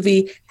horror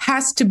movie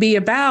has to be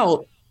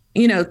about,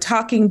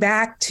 talking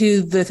back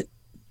to the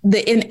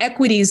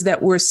inequities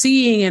that we're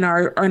seeing in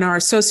our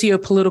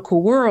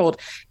socio-political world.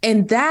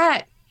 And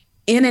that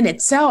in and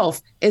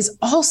itself is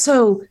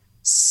also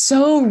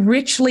so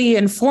richly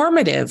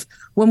informative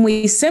when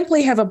we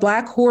simply have a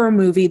Black horror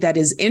movie that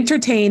is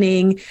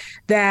entertaining,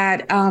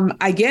 that,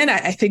 again,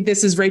 I think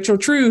this is Rachel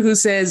True who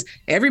says,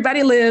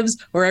 everybody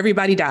lives or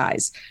everybody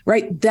dies,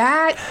 right?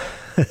 That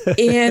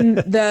in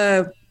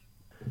the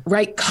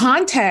right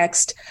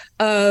context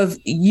of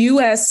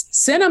U.S.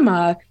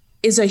 cinema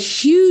is a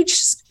huge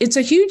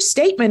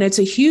statement. It's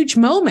a huge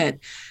moment,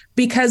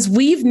 because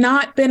we've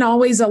not been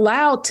always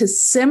allowed to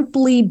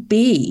simply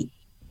be,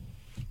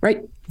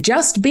 right?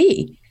 Just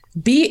be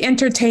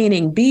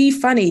entertaining, be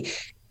funny.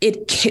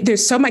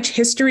 There's so much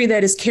history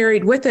that is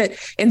carried with it.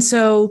 And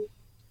so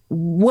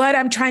what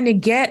I'm trying to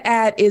get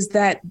at is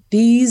that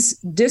these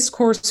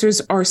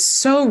discourses are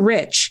so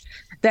rich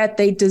that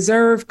they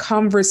deserve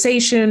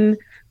conversation,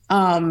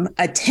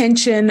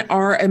 attention,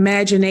 our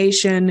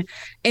imagination,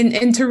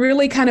 and to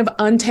really kind of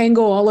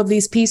untangle all of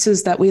these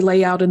pieces that we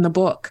lay out in the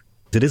book.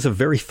 It is a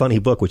very funny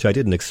book, which I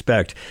didn't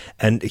expect.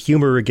 And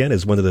humor, again,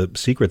 is one of the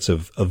secrets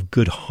of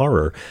good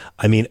horror.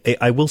 I mean,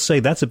 I will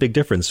say that's a big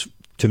difference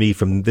to me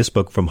from this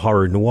book, from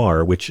horror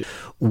noir,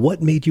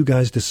 what made you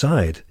guys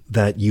decide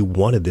that you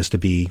wanted this to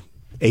be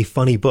a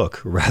funny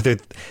book, rather,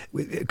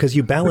 because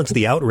you balance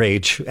the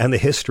outrage and the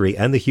history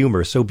and the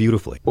humor so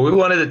beautifully? Well, we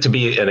wanted it to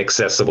be an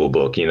accessible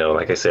book.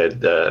 Like I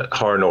said,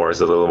 horror noir is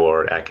a little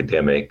more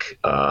academic,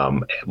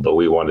 but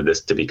we wanted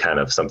this to be kind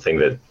of something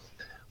that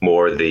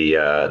more the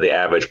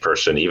average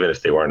person, even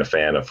if they weren't a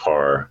fan of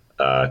horror,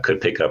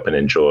 could pick up and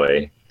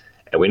enjoy.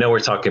 And we know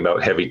we're talking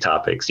about heavy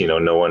topics.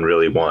 No one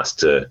really wants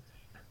to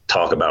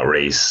talk about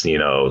race.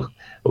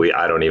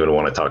 I don't even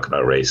want to talk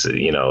about race.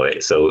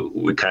 So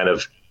we kind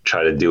of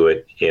try to do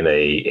it in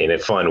a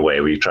fun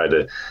way. We try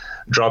to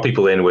draw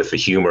people in with the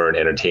humor and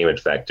entertainment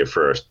factor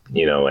first,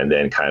 and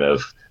then kind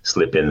of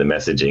slip in the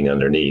messaging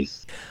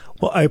underneath.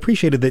 Well, I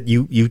appreciated that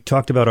you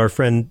talked about our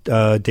friend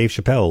Dave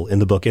Chappelle in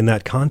the book in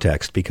that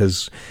context,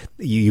 because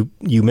you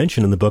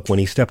mentioned in the book when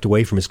he stepped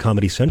away from his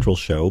Comedy Central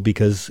show,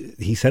 because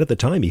he said at the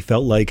time he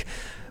felt like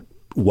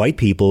white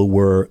people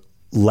were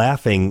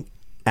laughing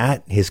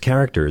at his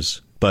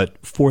characters, but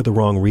for the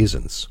wrong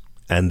reasons.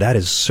 And that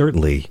has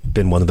certainly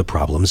been one of the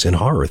problems in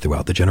horror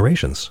throughout the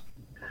generations.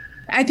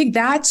 I think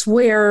that's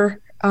where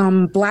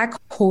Black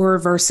horror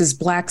versus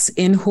Blacks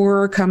in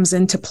horror comes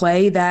into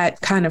play, that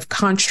kind of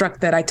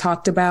construct that I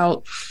talked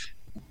about.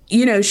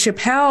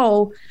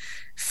 Chappelle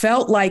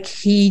felt like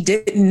he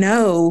didn't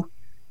know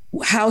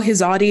how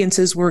his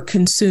audiences were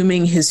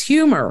consuming his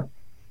humor.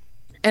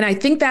 And I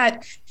think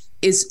that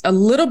is a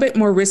little bit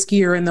more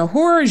riskier in the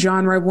horror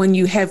genre when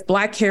you have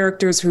Black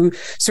characters who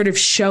sort of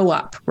show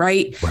up,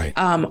 right?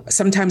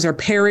 Sometimes are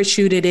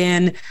parachuted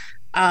in.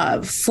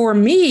 For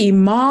me,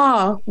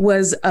 Ma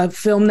was a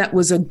film that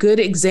was a good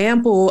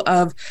example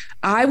of,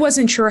 I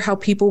wasn't sure how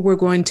people were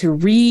going to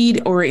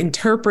read or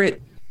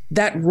interpret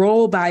that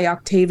role by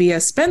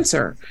Octavia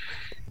Spencer.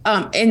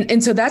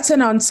 And so that's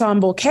an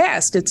ensemble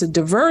cast. It's a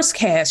diverse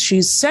cast.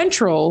 She's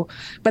central,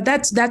 but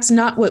that's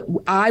not what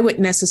I would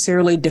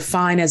necessarily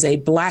define as a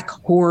Black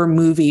horror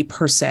movie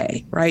per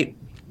se, right?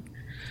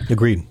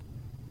 Agreed.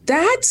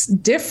 That's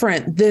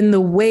different than the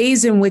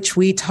ways in which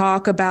we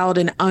talk about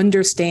and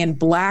understand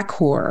Black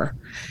horror.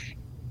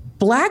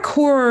 Black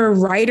horror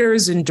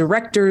writers and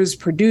directors,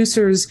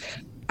 producers,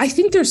 I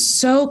think they're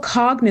so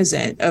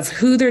cognizant of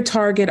who their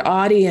target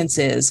audience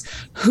is,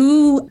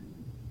 who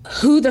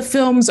the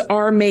films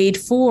are made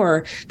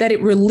for, that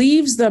it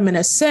relieves them in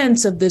a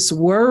sense of this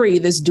worry,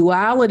 this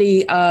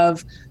duality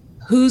of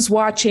who's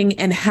watching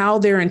and how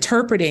they're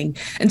interpreting.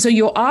 And so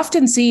you'll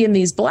often see in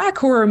these Black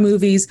horror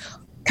movies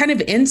kind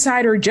of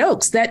insider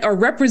jokes that are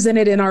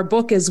represented in our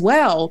book as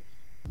well.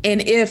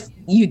 And if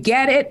you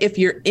get it, if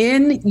you're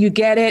in, you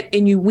get it,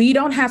 and we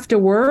don't have to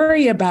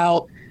worry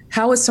about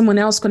how is someone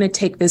else going to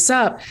take this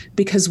up,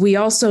 because we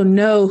also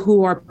know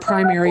who our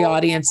primary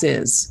audience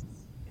is.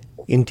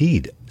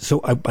 Indeed.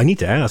 So I need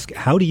to ask,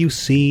 how do you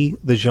see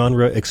the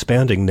genre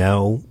expanding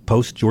now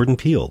post Jordan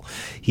Peele?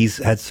 He's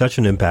had such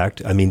an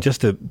impact. I mean,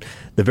 just the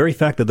very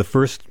fact that the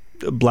first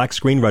Black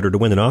screenwriter to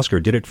win an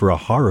Oscar did it for a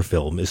horror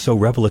film is so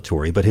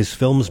revelatory, but his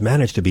films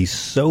managed to be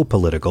so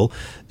political,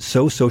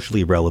 so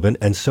socially relevant,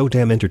 and so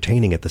damn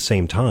entertaining at the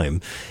same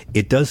time.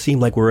 It does seem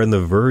like we're on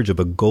the verge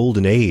of a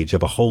golden age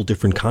of a whole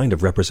different kind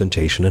of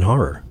representation in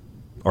horror.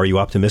 Are you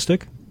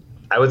optimistic?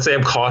 I would say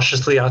I'm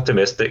cautiously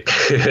optimistic.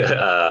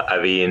 I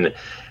mean,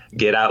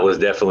 Get Out was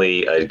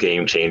definitely a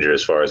game changer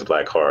as far as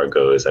Black horror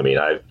goes. I mean,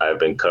 I've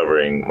been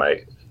covering,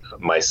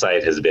 my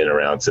site has been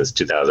around since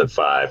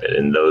 2005, and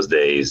in those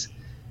days,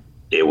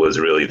 it was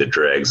really the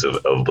dregs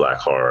of Black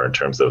horror in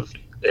terms of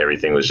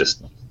everything was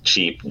just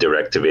cheap,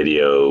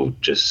 direct-to-video,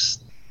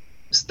 just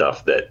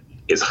stuff that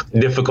is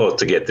difficult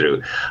to get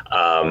through.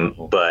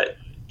 But,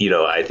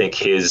 I think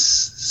his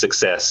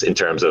success in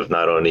terms of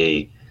not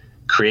only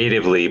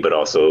creatively, but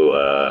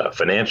also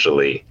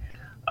financially,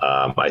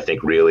 I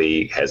think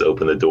really has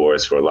opened the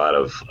doors for a lot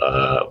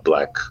of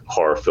Black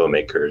horror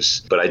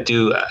filmmakers. But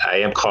I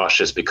am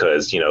cautious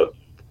because,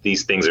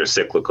 these things are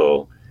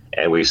cyclical.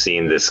 And we've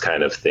seen this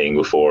kind of thing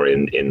before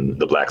in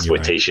the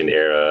Blaxploitation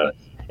era,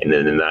 and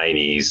then the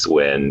 90s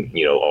when,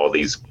 all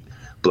these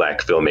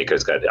Black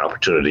filmmakers got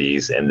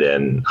opportunities, and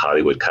then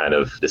Hollywood kind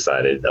of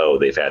decided, oh,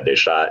 they've had their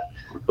shot,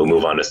 we'll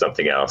move on to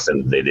something else.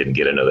 And they didn't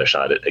get another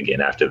shot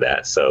again after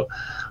that. So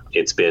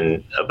it's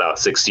been about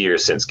 6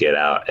 years since Get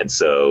Out. And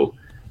so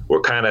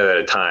we're kind of at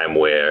a time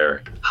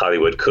where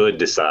Hollywood could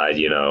decide,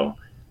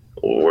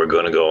 we're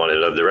going to go on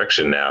another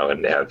direction now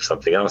and have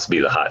something else be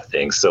the hot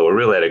thing. So we're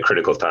really at a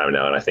critical time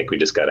now. And I think we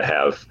just got to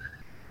have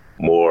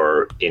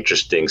more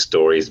interesting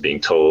stories being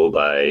told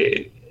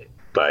by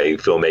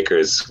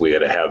filmmakers. We got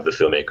to have the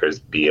filmmakers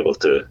be able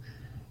to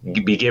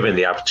be given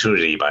the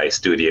opportunity by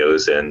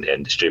studios and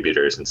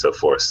distributors and so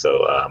forth.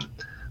 So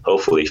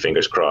hopefully,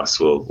 fingers crossed,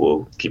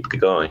 we'll keep it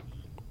going.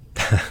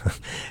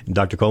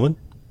 Dr. Coleman?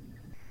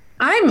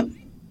 I'm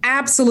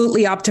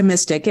absolutely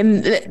optimistic.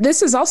 And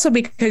this is also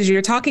because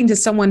you're talking to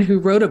someone who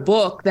wrote a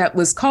book that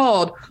was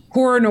called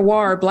Horror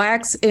Noir,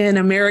 Blacks in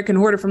American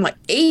Horror from like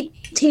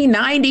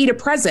 1890 to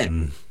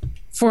present.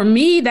 For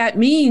me, that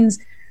means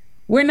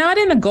we're not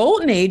in a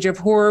golden age of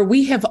horror.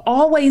 We have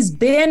always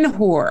been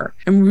horror.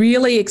 I'm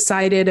really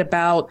excited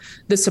about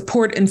the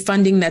support and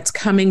funding that's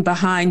coming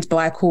behind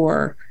Black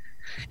horror.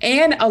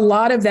 And a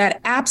lot of that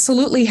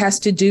absolutely has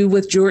to do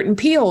with Jordan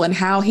Peele and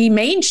how he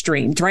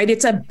mainstreamed, right?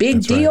 It's a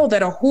big deal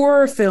that a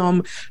horror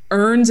film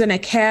earns an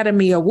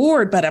Academy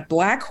Award, but a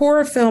Black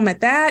horror film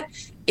at that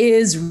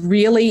is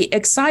really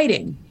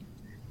exciting.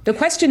 The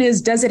question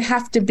is, does it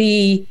have to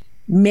be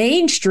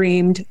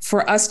mainstreamed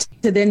for us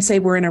to then say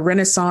we're in a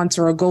renaissance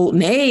or a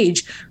golden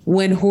age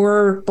when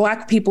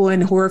Black people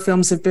in horror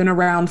films have been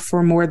around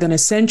for more than a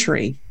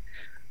century?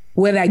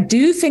 What I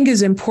do think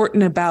is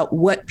important about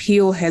what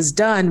Peele has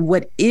done,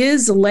 what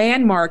is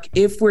landmark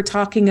if we're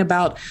talking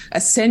about a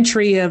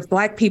century of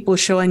Black people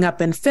showing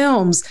up in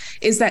films,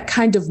 is that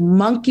kind of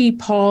monkey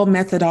paw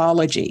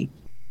methodology,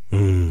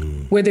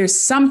 where there's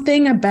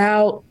something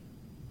about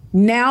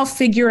now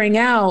figuring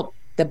out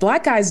that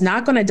Black guy's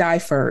not going to die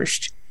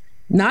first,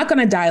 not going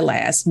to die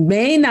last,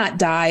 may not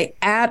die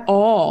at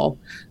all.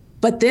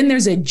 But then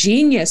there's a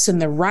genius in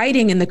the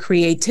writing and the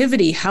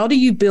creativity. How do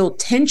you build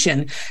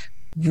tension?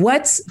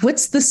 What's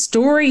the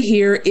story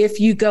here if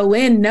you go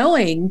in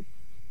knowing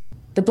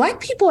the Black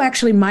people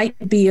actually might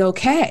be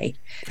okay?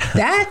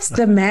 That's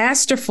the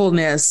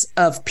masterfulness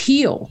of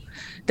Peele,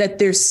 that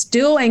there's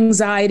still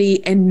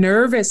anxiety and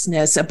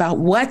nervousness about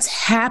what's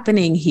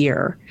happening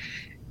here.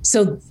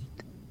 So,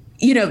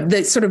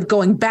 the sort of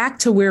going back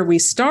to where we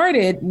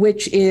started,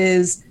 which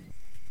is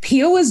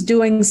Peele is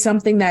doing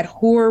something that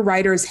horror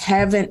writers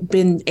haven't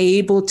been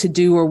able to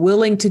do or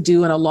willing to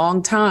do in a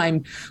long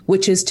time,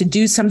 which is to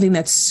do something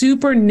that's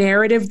super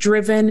narrative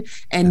driven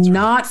and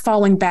not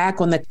falling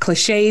back on the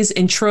cliches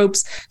and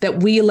tropes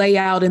that we lay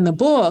out in the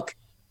book.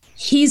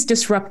 He's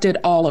disrupted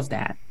all of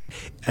that.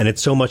 And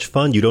it's so much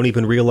fun, you don't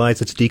even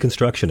realize it's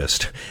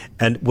deconstructionist.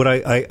 And what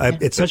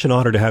it's such an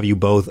honor to have you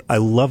both. I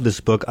love this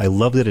book. I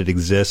love that it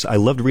exists. I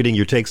loved reading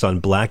your takes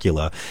on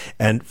Blackula.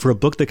 And for a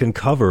book that can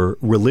cover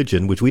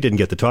religion, which we didn't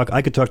get to talk,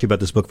 I could talk to you about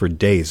this book for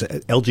days,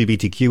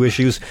 LGBTQ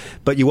issues,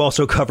 but you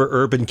also cover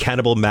urban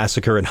cannibal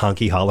massacre and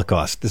honky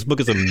Holocaust. This book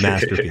is a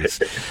masterpiece.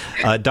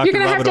 Dr. You're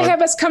going to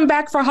have us come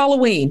back for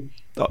Halloween.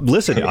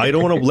 Listen, I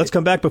don't want to. Let's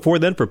come back before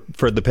then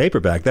for the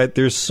paperback.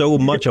 There's so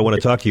much I want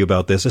to talk to you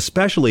about this,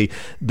 especially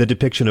the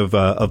depiction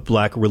of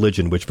Black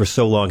religion, which for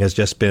so long has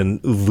just been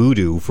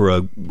voodoo for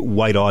a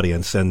white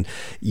audience. And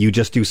you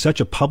just do such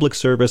a public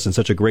service and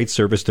such a great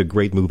service to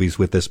great movies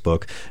with this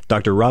book.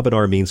 Dr. Robin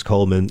R. Means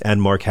Coleman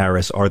and Mark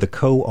Harris are the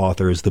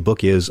co-authors. The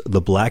book is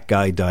The Black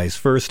Guy Dies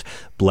First: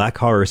 Black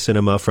Horror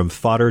Cinema from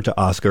Fodder to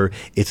Oscar.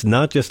 It's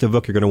not just a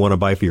book you're going to want to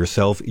buy for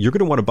yourself. You're going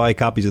to want to buy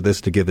copies of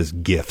this to give as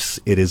gifts.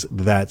 It is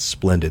that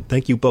splendid.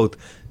 Thank you both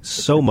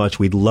so much.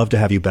 We'd love to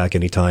have you back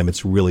anytime.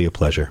 It's really a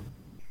pleasure.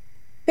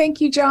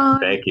 Thank you, John.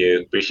 Thank you.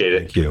 Appreciate it.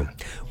 Thank you.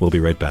 We'll be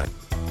right back.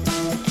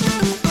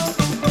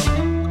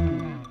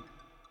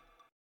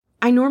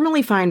 I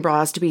normally find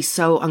bras to be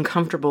so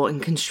uncomfortable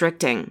and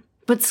constricting,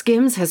 but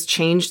Skims has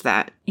changed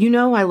that. You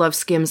know I love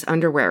Skims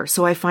underwear,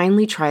 so I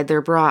finally tried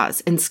their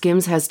bras, and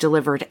Skims has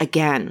delivered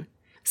again.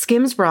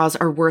 Skims bras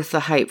are worth the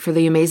hype for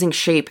the amazing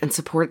shape and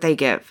support they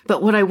give,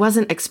 but what I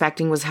wasn't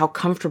expecting was how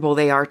comfortable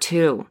they are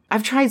too.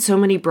 I've tried so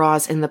many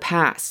bras in the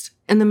past,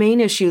 and the main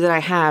issue that I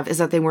have is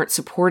that they weren't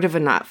supportive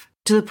enough,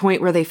 to the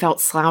point where they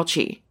felt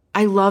slouchy.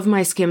 I love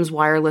my Skims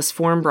wireless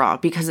form bra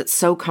because it's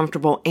so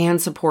comfortable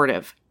and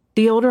supportive.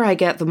 The older I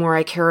get, the more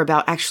I care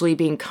about actually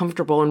being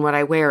comfortable in what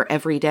I wear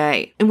every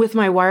day. And with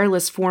my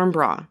wireless form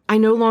bra, I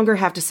no longer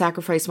have to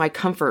sacrifice my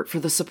comfort for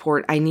the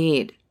support I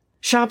need.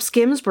 Shop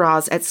Skims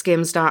bras at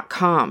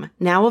skims.com,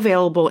 now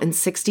available in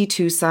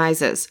 62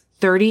 sizes,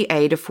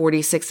 30A to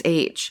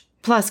 46H.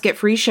 Plus, get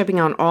free shipping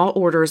on all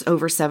orders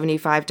over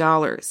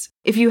 $75.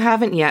 If you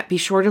haven't yet, be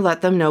sure to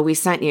let them know we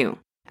sent you.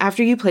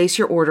 After you place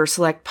your order,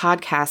 select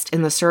Podcast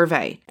in the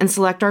survey, and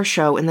select our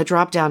show in the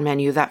drop-down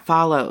menu that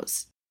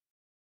follows.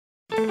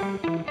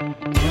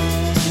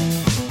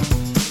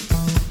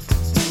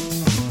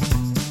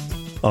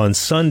 On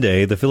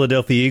Sunday, the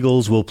Philadelphia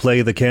Eagles will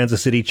play the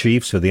Kansas City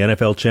Chiefs for the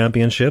NFL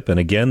Championship, and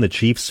again, the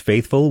Chiefs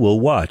faithful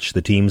will watch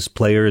the team's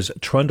players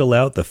trundle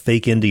out the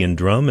fake Indian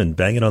drum and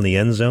bang it on the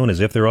end zone as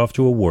if they're off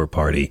to a war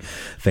party.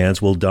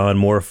 Fans will don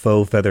more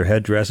faux feather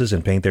headdresses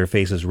and paint their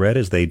faces red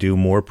as they do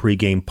more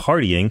pregame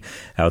partying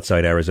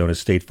outside Arizona's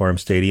State Farm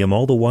Stadium.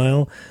 All the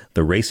while,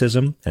 the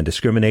racism and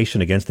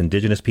discrimination against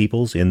indigenous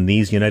peoples in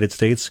these United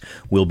States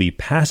will be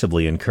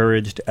passively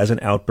encouraged as an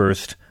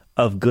outburst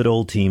of good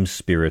old team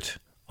spirit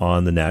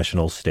on the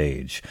national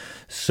stage.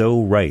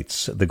 So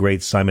writes the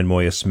great Simon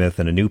Moya Smith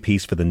in a new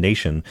piece for The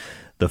Nation,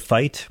 the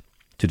fight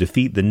to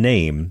defeat the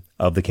name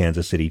of the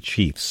Kansas City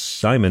Chiefs.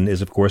 Simon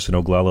is, of course, an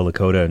Oglala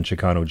Lakota and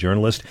Chicano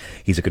journalist.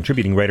 He's a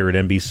contributing writer at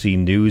NBC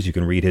News. You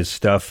can read his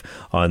stuff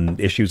on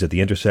issues at the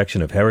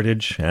intersection of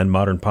heritage and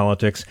modern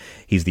politics.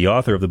 He's the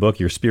author of the book,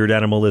 Your Spirit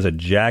Animal is a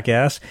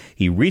Jackass.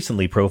 He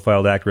recently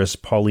profiled actress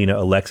Paulina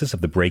Alexis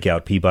of the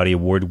breakout Peabody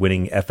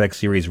Award-winning FX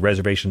series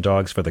Reservation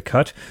Dogs for the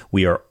Cut.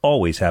 We are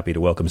always happy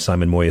to welcome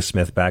Simon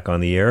Moya-Smith back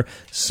on the air.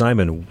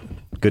 Simon,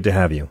 good to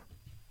have you.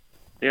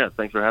 Yeah,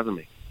 thanks for having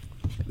me.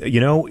 You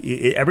know,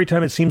 every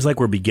time it seems like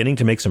we're beginning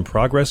to make some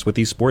progress with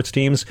these sports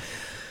teams,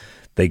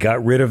 they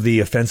got rid of the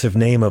offensive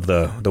name of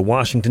the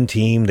Washington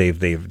team.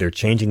 They're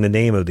changing the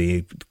name of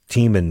the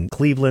team in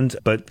Cleveland.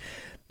 But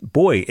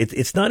boy,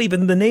 it's not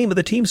even the name of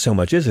the team so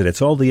much, is it?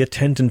 It's all the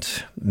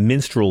attendant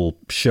minstrel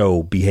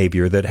show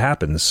behavior that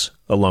happens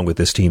along with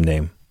this team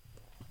name.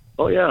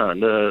 Oh yeah,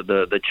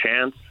 the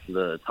chants,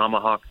 the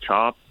tomahawk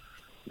chop,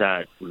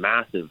 that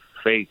massive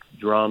fake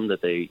drum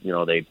that they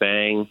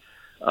bang.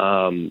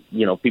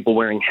 People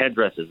wearing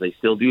headdresses, they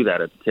still do that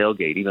at the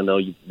tailgate, even though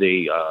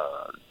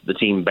the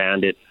team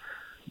banned it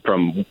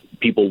from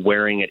people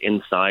wearing it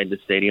inside the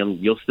stadium.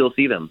 You'll still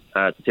see them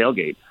at the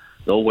tailgate.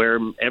 They'll wear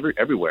them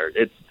everywhere.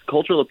 It's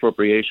cultural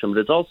appropriation, but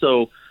it's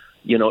also,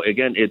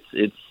 again,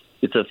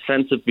 it's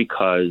offensive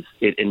because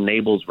it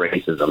enables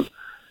racism.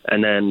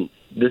 And then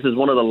this is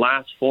one of the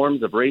last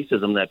forms of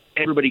racism that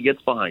everybody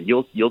gets behind.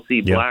 You'll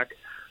see Black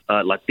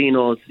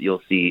Latinos,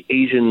 you'll see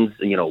Asians,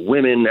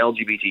 women,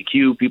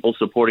 LGBTQ people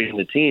supporting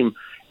the team.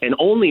 And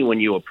only when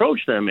you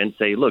approach them and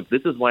say, look,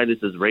 this is why this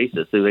is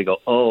racist, so they go,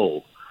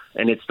 oh,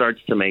 and it starts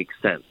to make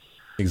sense.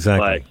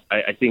 Exactly.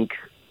 But I think,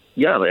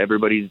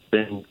 everybody's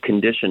been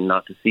conditioned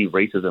not to see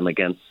racism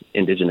against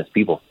Indigenous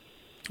people.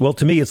 Well,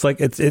 to me, it's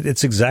like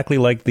it's exactly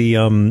like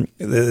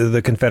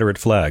the Confederate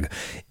flag.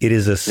 It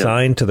is a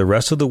sign to the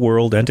rest of the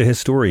world and to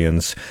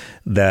historians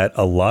that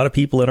a lot of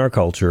people in our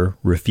culture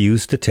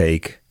refuse to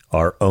take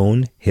our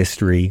own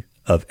history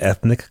of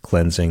ethnic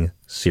cleansing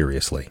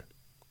seriously.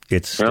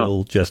 It's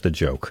still just a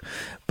joke.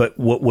 But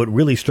what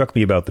really struck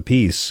me about the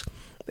piece,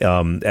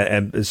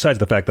 and besides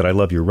the fact that I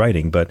love your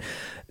writing, but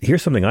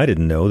here's something I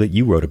didn't know that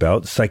you wrote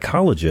about.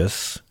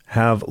 Psychologists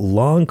have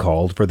long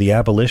called for the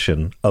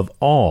abolition of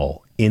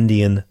all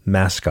Indian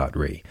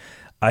mascotry.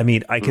 I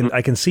mean, I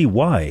can see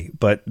why,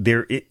 but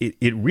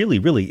it really,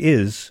 really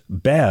is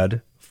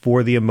bad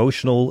for the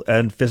emotional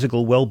and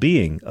physical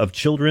well-being of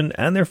children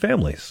and their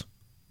families.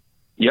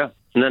 Yeah,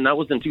 and then that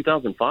was in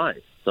 2005,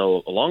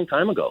 so a long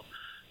time ago.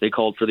 They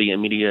called for the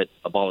immediate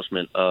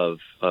abolishment of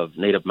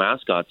Native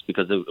mascots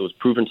because it was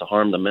proven to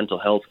harm the mental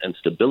health and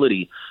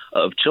stability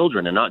of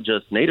children, and not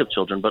just Native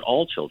children, but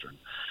all children.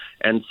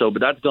 And so, but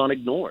that's gone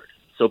ignored.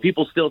 So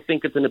people still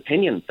think it's an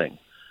opinion thing.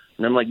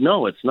 And I'm like,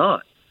 no, it's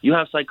not. You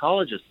have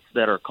psychologists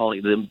that are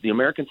calling, the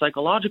American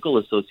Psychological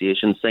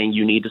Association, saying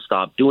you need to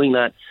stop doing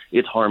that.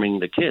 It's harming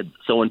the kids.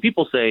 So when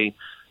people say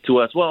to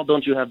us, well,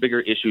 don't you have bigger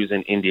issues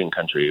in Indian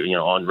country,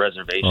 on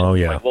reservations? Oh,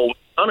 yeah. Like, well, wait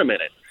on a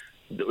minute.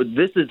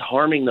 This is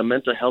harming the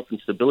mental health and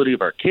stability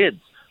of our kids.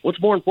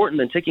 What's more important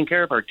than taking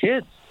care of our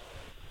kids?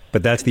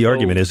 But that's the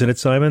argument, isn't it,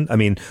 Simon? I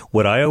mean,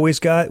 what I always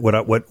got,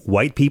 what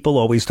white people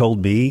always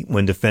told me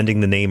when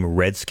defending the name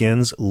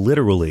Redskins,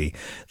 literally,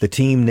 the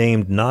team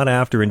named not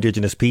after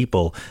indigenous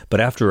people, but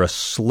after a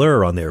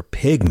slur on their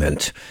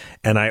pigment.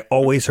 And I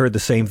always heard the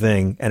same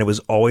thing, and it was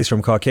always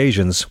from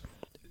Caucasians.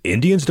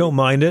 Indians don't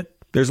mind it.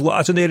 There's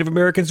lots of Native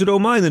Americans who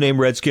don't mind the name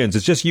Redskins.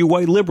 It's just you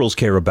white liberals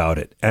care about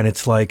it. And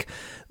it's like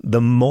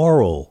the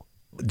moral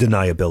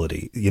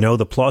deniability,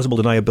 the plausible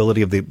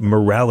deniability of the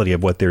morality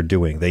of what they're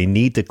doing. They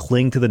need to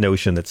cling to the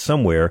notion that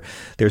somewhere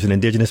there's an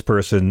indigenous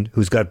person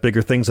who's got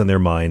bigger things on their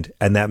mind,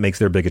 and that makes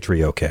their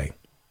bigotry okay.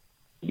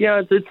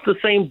 Yeah, it's the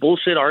same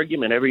bullshit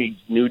argument every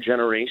new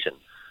generation.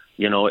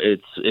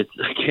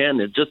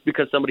 It's just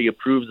because somebody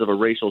approves of a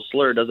racial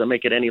slur doesn't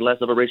make it any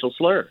less of a racial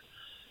slur.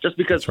 Just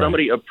because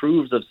somebody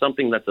approves of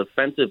something that's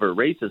offensive or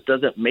racist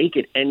doesn't make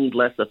it any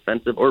less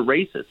offensive or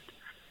racist.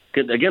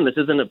 Because again, this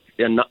isn't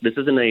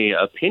a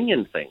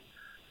opinion thing.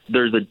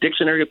 There's a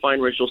dictionary to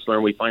define racial slur,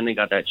 and we finally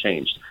got that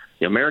changed.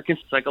 The American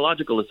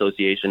Psychological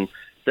Association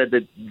said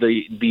that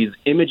these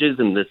images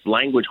and this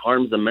language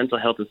harms the mental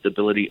health and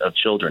stability of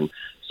children.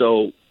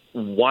 So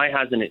why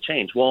hasn't it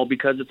changed? Well,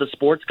 because it's a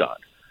sports god.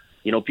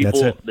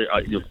 People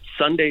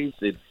Sundays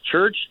it's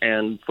church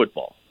and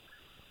football.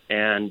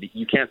 And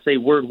you can't say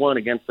word one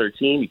against their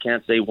team. You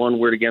can't say one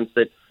word against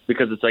it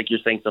because it's like you're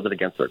saying something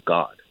against their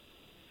God.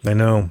 I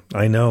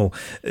know.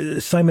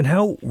 Simon,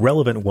 how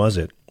relevant was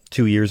it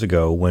 2 years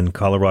ago when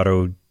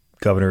Colorado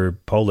Governor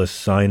Polis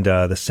signed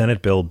the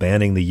Senate bill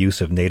banning the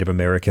use of Native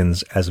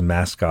Americans as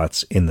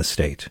mascots in the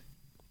state?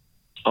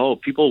 Oh,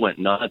 people went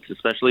nuts,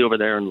 especially over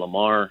there in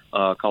Lamar,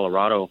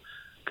 Colorado,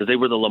 because they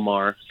were the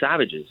Lamar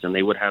Savages, and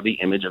they would have the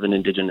image of an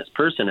indigenous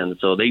person. And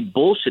so they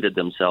bullshitted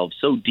themselves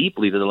so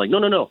deeply that they're like,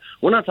 no,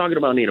 we're not talking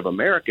about Native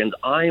Americans.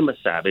 I'm a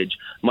savage.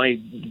 My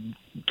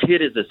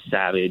kid is a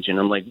savage. And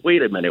I'm like,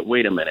 wait a minute.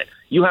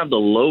 You have the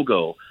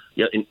logo,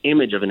 an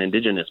image of an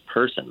indigenous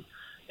person,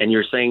 and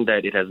you're saying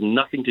that it has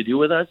nothing to do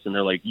with us? And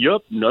they're like,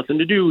 yep, nothing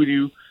to do with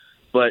you.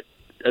 But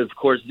of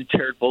course,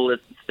 Jared Polis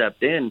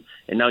stepped in,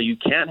 and now you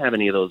can't have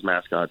any of those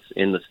mascots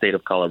in the state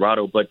of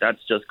Colorado, but that's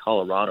just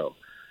Colorado.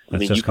 I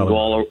mean, you can go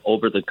all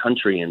over the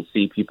country and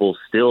see people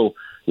still,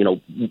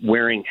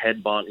 wearing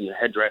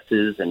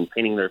headdresses and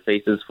painting their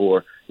faces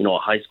for, a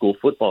high school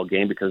football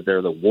game because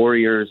they're the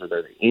Warriors or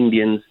they're the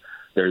Indians,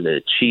 they're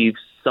the Chiefs,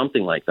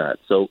 something like that.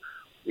 So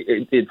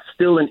it's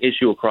still an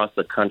issue across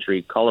the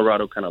country.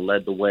 Colorado kind of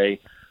led the way,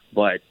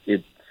 but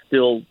it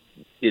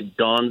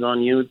dawns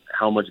on you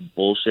how much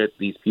bullshit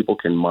these people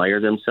can mire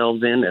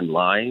themselves in and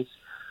lies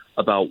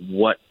about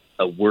what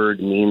a word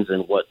means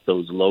and what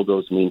those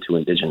logos mean to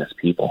Indigenous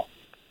people.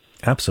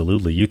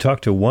 Absolutely. You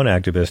talked to one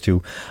activist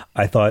who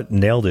I thought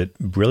nailed it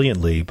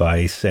brilliantly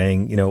by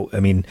saying,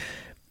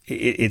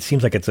 it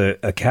seems like it's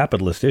a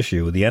capitalist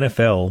issue. The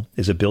NFL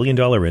is $1 billion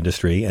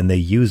industry, and they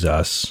use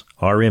us,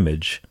 our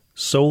image,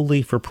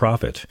 solely for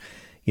profit.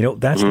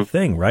 That's the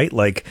thing, right?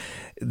 Like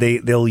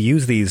they'll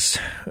use these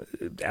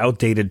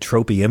outdated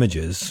tropey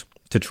images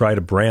to try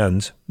to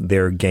brand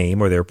their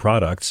game or their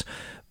products.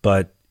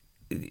 But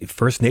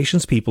First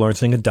Nations people aren't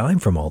seeing a dime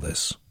from all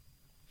this.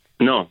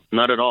 No,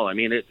 not at all. I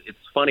mean, it's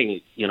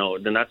funny,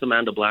 then that's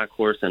Amanda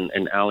Blackhorse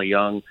and Allie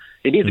Young.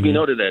 It needs to be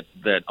noted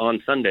that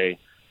on Sunday,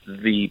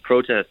 the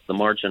protest, the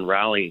march and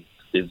rally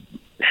is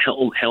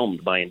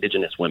helmed by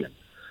Indigenous women.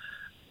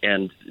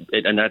 And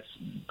that's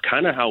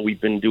kind of how we've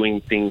been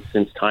doing things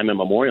since time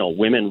immemorial.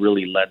 Women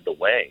really led the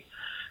way.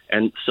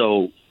 And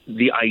so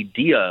the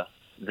idea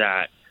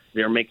that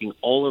they're making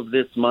all of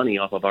this money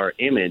off of our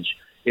image,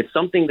 it's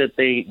something that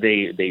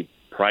they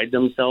pride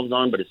themselves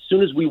on. But as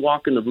soon as we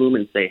walk in the room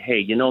and say,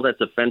 hey,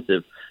 that's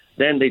offensive,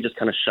 then they just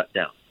kind of shut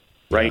down,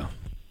 right?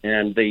 Yeah.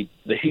 And they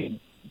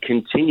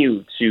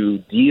continue to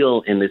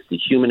deal in this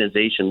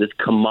dehumanization, this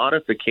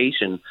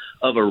commodification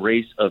of a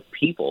race of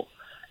people.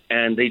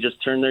 And they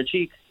just turn their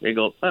cheek. They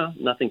go, well,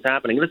 nothing's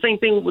happening. The same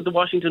thing with the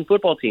Washington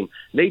football team.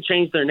 They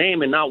changed their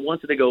name, and not once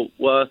did they go,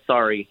 well,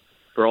 sorry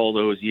for all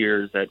those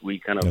years that we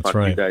kind of fucked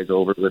you guys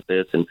over with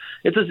this. And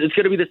it's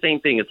going to be the same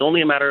thing. It's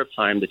only a matter of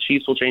time. The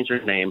Chiefs will change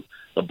their name.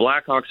 The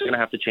Blackhawks are going to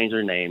have to change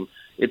their name.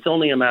 It's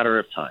only a matter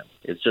of time.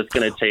 It's just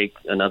going to take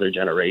another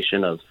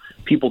generation of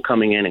people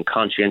coming in and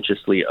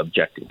conscientiously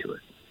objecting to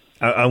it.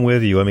 I'm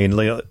with you. I mean,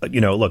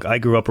 look, I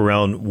grew up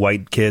around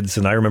white kids,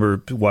 and I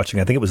remember watching,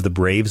 I think it was the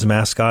Braves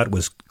mascot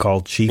was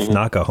called Chief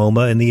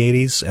Nakahoma in the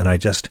 80s. And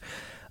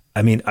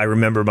I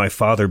remember my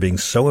father being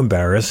so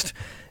embarrassed.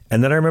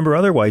 And then I remember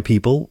other white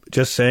people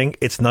just saying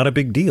it's not a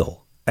big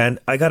deal. And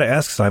I got to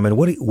ask, Simon,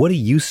 what do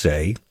you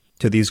say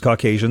to these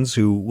Caucasians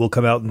who will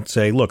come out and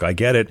say, look, I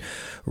get it.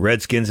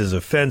 Redskins is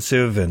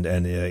offensive and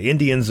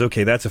Indians,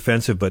 okay, that's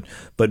offensive.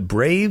 But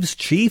Braves,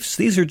 Chiefs,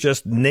 these are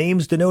just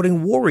names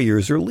denoting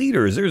warriors or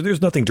leaders.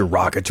 There's nothing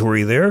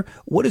derogatory there.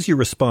 What is your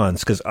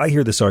response? Because I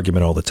hear this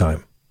argument all the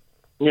time.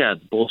 Yeah,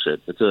 it's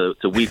bullshit. It's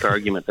a weak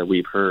argument that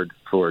we've heard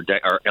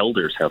our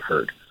elders have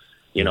heard,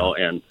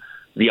 and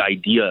the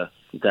idea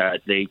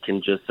that they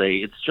can just say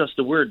it's just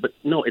a word. But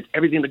no, it's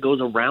everything that goes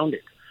around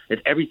it.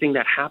 It's everything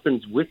that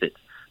happens with it.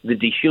 The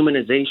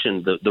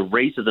dehumanization, the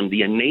racism,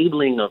 the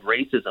enabling of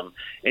racism,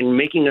 and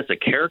making us a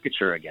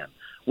caricature again.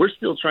 We're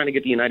still trying to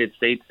get the United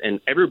States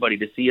and everybody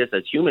to see us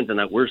as humans and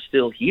that we're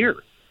still here.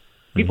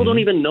 People don't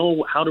even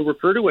know how to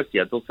refer to us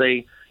yet. They'll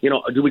say,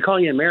 do we call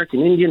you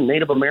American Indian,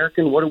 Native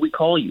American? What do we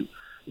call you?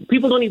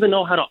 People don't even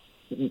know how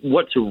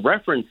to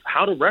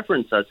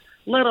reference us,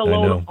 let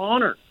alone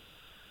honor.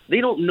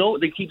 They don't know.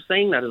 They keep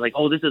saying that. It's like,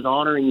 oh, this is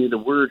honoring you. The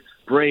word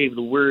brave,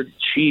 the word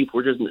chief.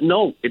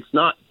 No, it's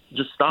not.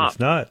 Just stop. It's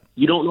not.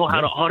 You don't know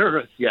how to honor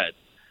us yet.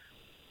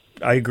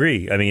 I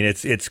agree. I mean,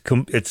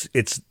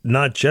 it's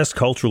not just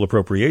cultural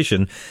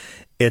appropriation.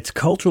 It's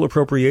cultural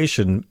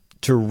appropriation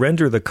to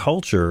render the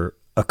culture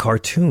a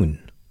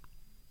cartoon.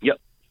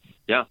 Yep.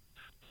 Yeah.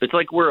 It's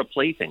like we're a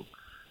plaything.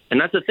 And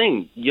that's the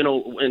thing,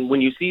 and when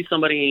you see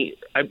somebody,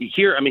 I'm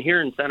here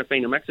in Santa Fe,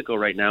 New Mexico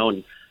right now,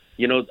 and,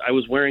 I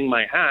was wearing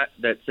my hat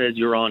that says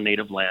you're on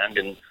native land,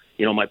 and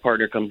my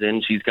partner comes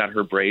in, she's got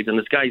her braids, and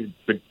this guy's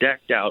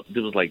bedecked out. It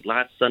was like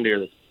last Sunday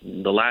or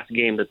the last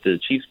game that the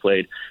Chiefs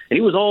played, and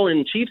he was all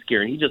in Chiefs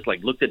gear, and he just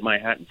looked at my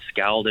hat and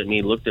scowled at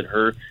me, looked at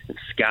her and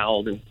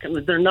scowled, and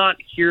they're not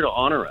here to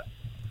honor us.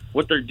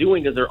 What they're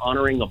doing is they're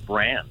honoring a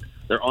brand.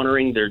 They're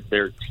honoring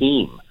their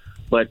team.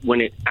 But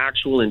when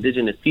actual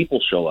Indigenous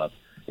people show up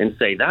and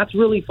say, that's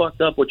really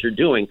fucked up what you're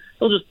doing,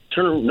 they'll just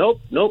turn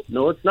around, nope,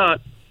 no, it's not.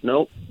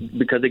 Nope,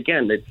 because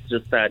again, it's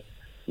just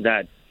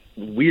that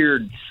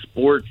weird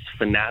sports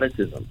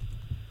fanaticism,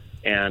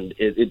 and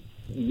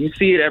you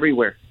see it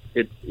everywhere.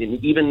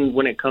 Even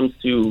when it comes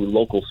to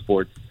local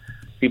sports,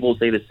 people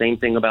say the same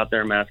thing about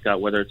their mascot,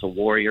 whether it's a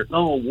warrior.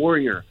 No, a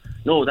warrior.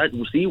 No,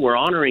 we're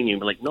honoring you.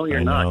 But like, no, you're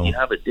not. You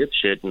have a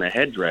dipshit in a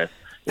headdress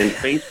and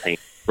face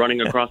paint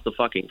running across the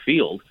fucking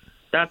field.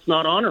 That's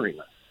not honoring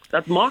us.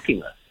 That's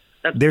mocking us.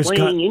 That's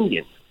playing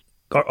Indian.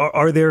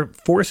 Are there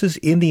forces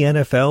in the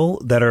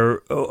NFL that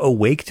are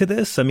awake to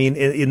this? I mean,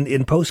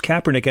 in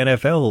post-Kaepernick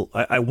NFL,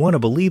 I want to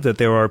believe that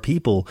there are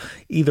people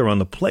either on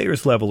the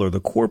players level or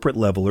the corporate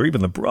level or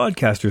even the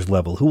broadcasters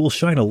level who will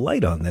shine a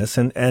light on this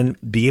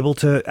and be able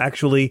to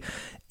actually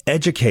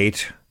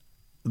educate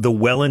the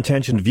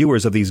well-intentioned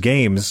viewers of these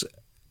games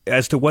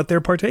as to what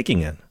they're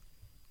partaking in.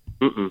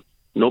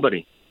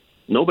 Nobody.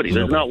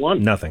 There's not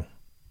one. Nothing.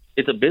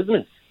 It's a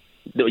business.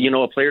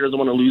 A player doesn't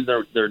want to lose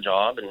their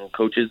job, and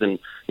coaches and,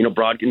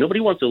 nobody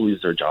wants to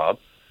lose their job.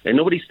 And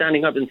nobody's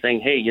standing up and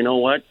saying, hey, you know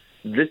what?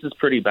 This is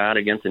pretty bad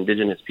against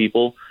Indigenous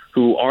people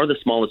who are the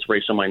smallest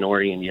racial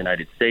minority in the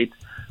United States.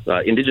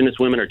 Indigenous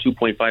women are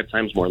 2.5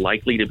 times more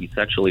likely to be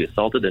sexually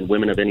assaulted than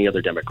women of any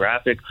other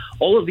demographic.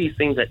 All of these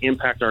things that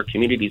impact our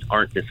communities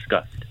aren't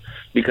discussed.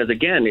 Because,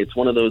 again, it's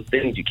one of those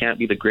things. You can't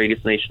be the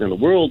greatest nation in the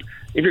world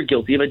if you're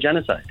guilty of a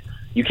genocide.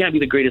 You can't be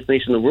the greatest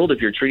nation in the world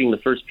if you're treating the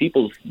First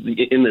Peoples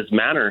in this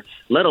manner,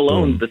 let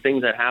alone the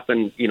things that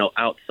happen,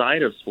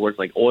 outside of sports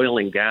like oil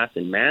and gas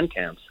and man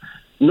camps.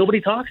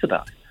 Nobody talks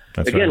about it.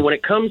 That's Again, right. When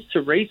it comes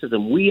to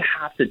racism, we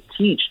have to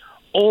teach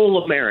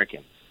all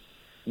Americans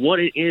what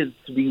it is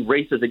to be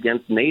racist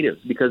against natives.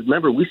 Because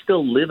remember, we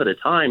still live at a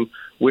time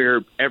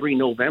where every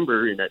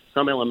November at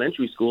some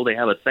elementary school, they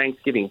have a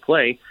Thanksgiving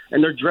play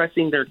and they're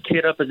dressing their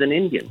kid up as an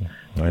Indian.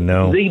 I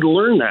know. They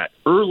learn that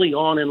early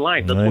on in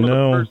life. That's one of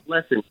the first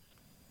lessons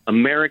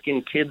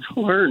American kids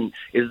learn,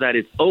 is that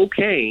it's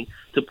okay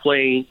to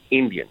play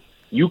Indian.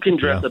 You can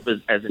dress up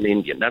as an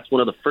Indian. That's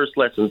one of the first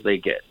lessons they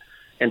get.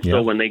 And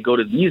so when they go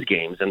to these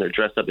games and they're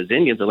dressed up as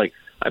Indians, they're like,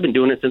 I've been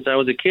doing it since I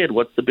was a kid.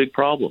 What's the big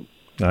problem?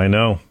 I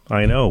know.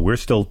 We're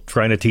still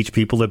trying to teach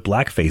people that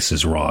blackface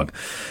is wrong.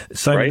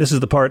 Simon, This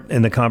is the part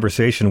in the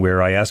conversation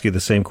where I ask you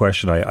the same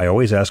question I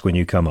always ask when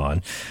you come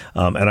on.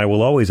 And I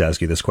will always ask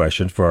you this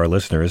question for our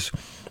listeners.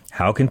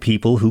 How can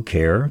people who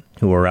care,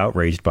 who are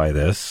outraged by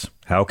this,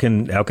 how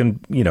can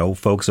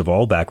folks of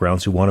all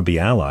backgrounds who want to be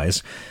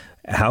allies,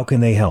 how can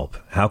they help?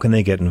 How can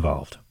they get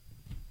involved?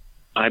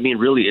 I mean,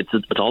 really, it's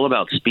all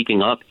about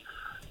speaking up.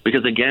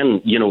 Because,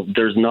 again,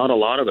 there's not a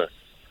lot of us.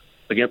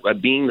 Again,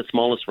 being the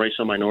smallest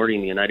racial minority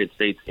in the United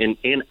States,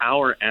 in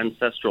our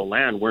ancestral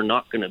land, we're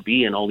not going to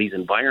be in all these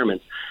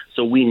environments.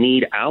 So we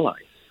need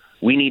allies.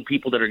 We need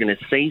people that are going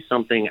to say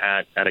something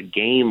at a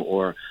game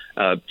or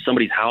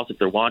somebody's house if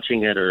they're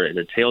watching it, or at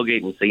a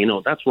tailgate, and say,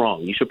 that's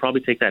wrong. You should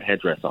probably take that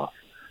headdress off.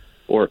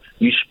 Or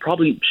you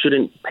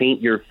shouldn't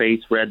paint your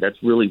face red.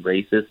 That's really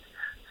racist.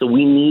 So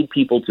we need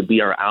people to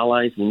be our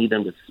allies. We need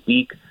them to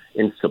speak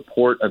in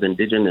support of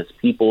Indigenous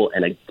people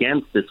and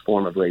against this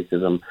form of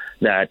racism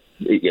that,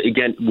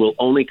 again, will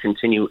only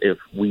continue if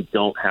we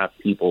don't have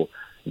people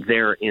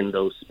there in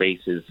those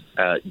spaces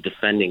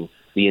defending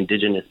the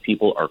Indigenous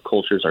people, our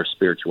cultures, our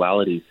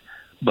spiritualities.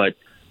 But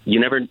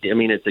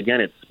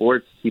it's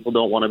sports. People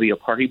don't want to be a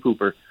party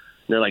pooper.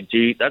 And they're like,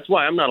 gee, that's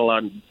why I'm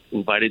not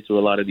invited to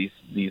a lot of these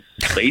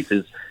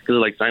spaces, because they're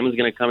like, Simon's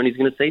going to come and he's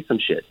going to say some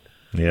shit.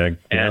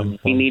 And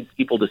we need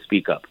people to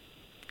speak up.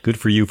 Good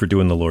for you for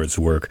doing the Lord's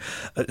work.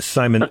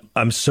 Simon,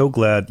 I'm so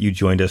glad you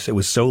joined us. It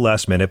was so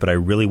last minute, but I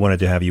really wanted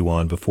to have you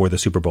on before the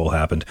Super Bowl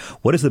happened.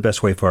 What is the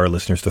best way for our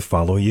listeners to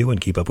follow you and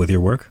keep up with your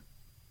work?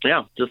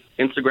 Yeah, just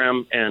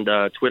Instagram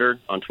and Twitter.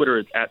 On Twitter,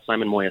 it's at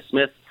Simon Moya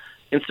Smith.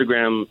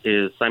 Instagram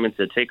is Simon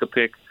Said Take a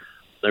Pic.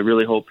 I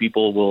really hope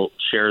people will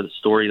share the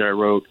story that I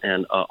wrote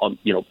and,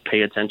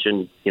 pay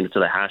attention to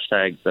the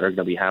hashtags that are going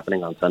to be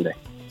happening on Sunday.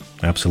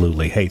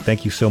 Absolutely. Hey,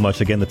 thank you so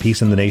much. Again, the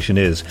peace in the nation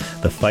is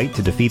the fight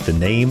to defeat the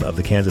name of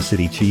the Kansas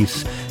City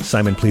Chiefs.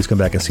 Simon, please come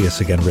back and see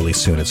us again really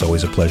soon. It's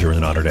always a pleasure and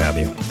an honor to have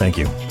you. Thank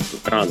you.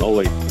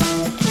 Always.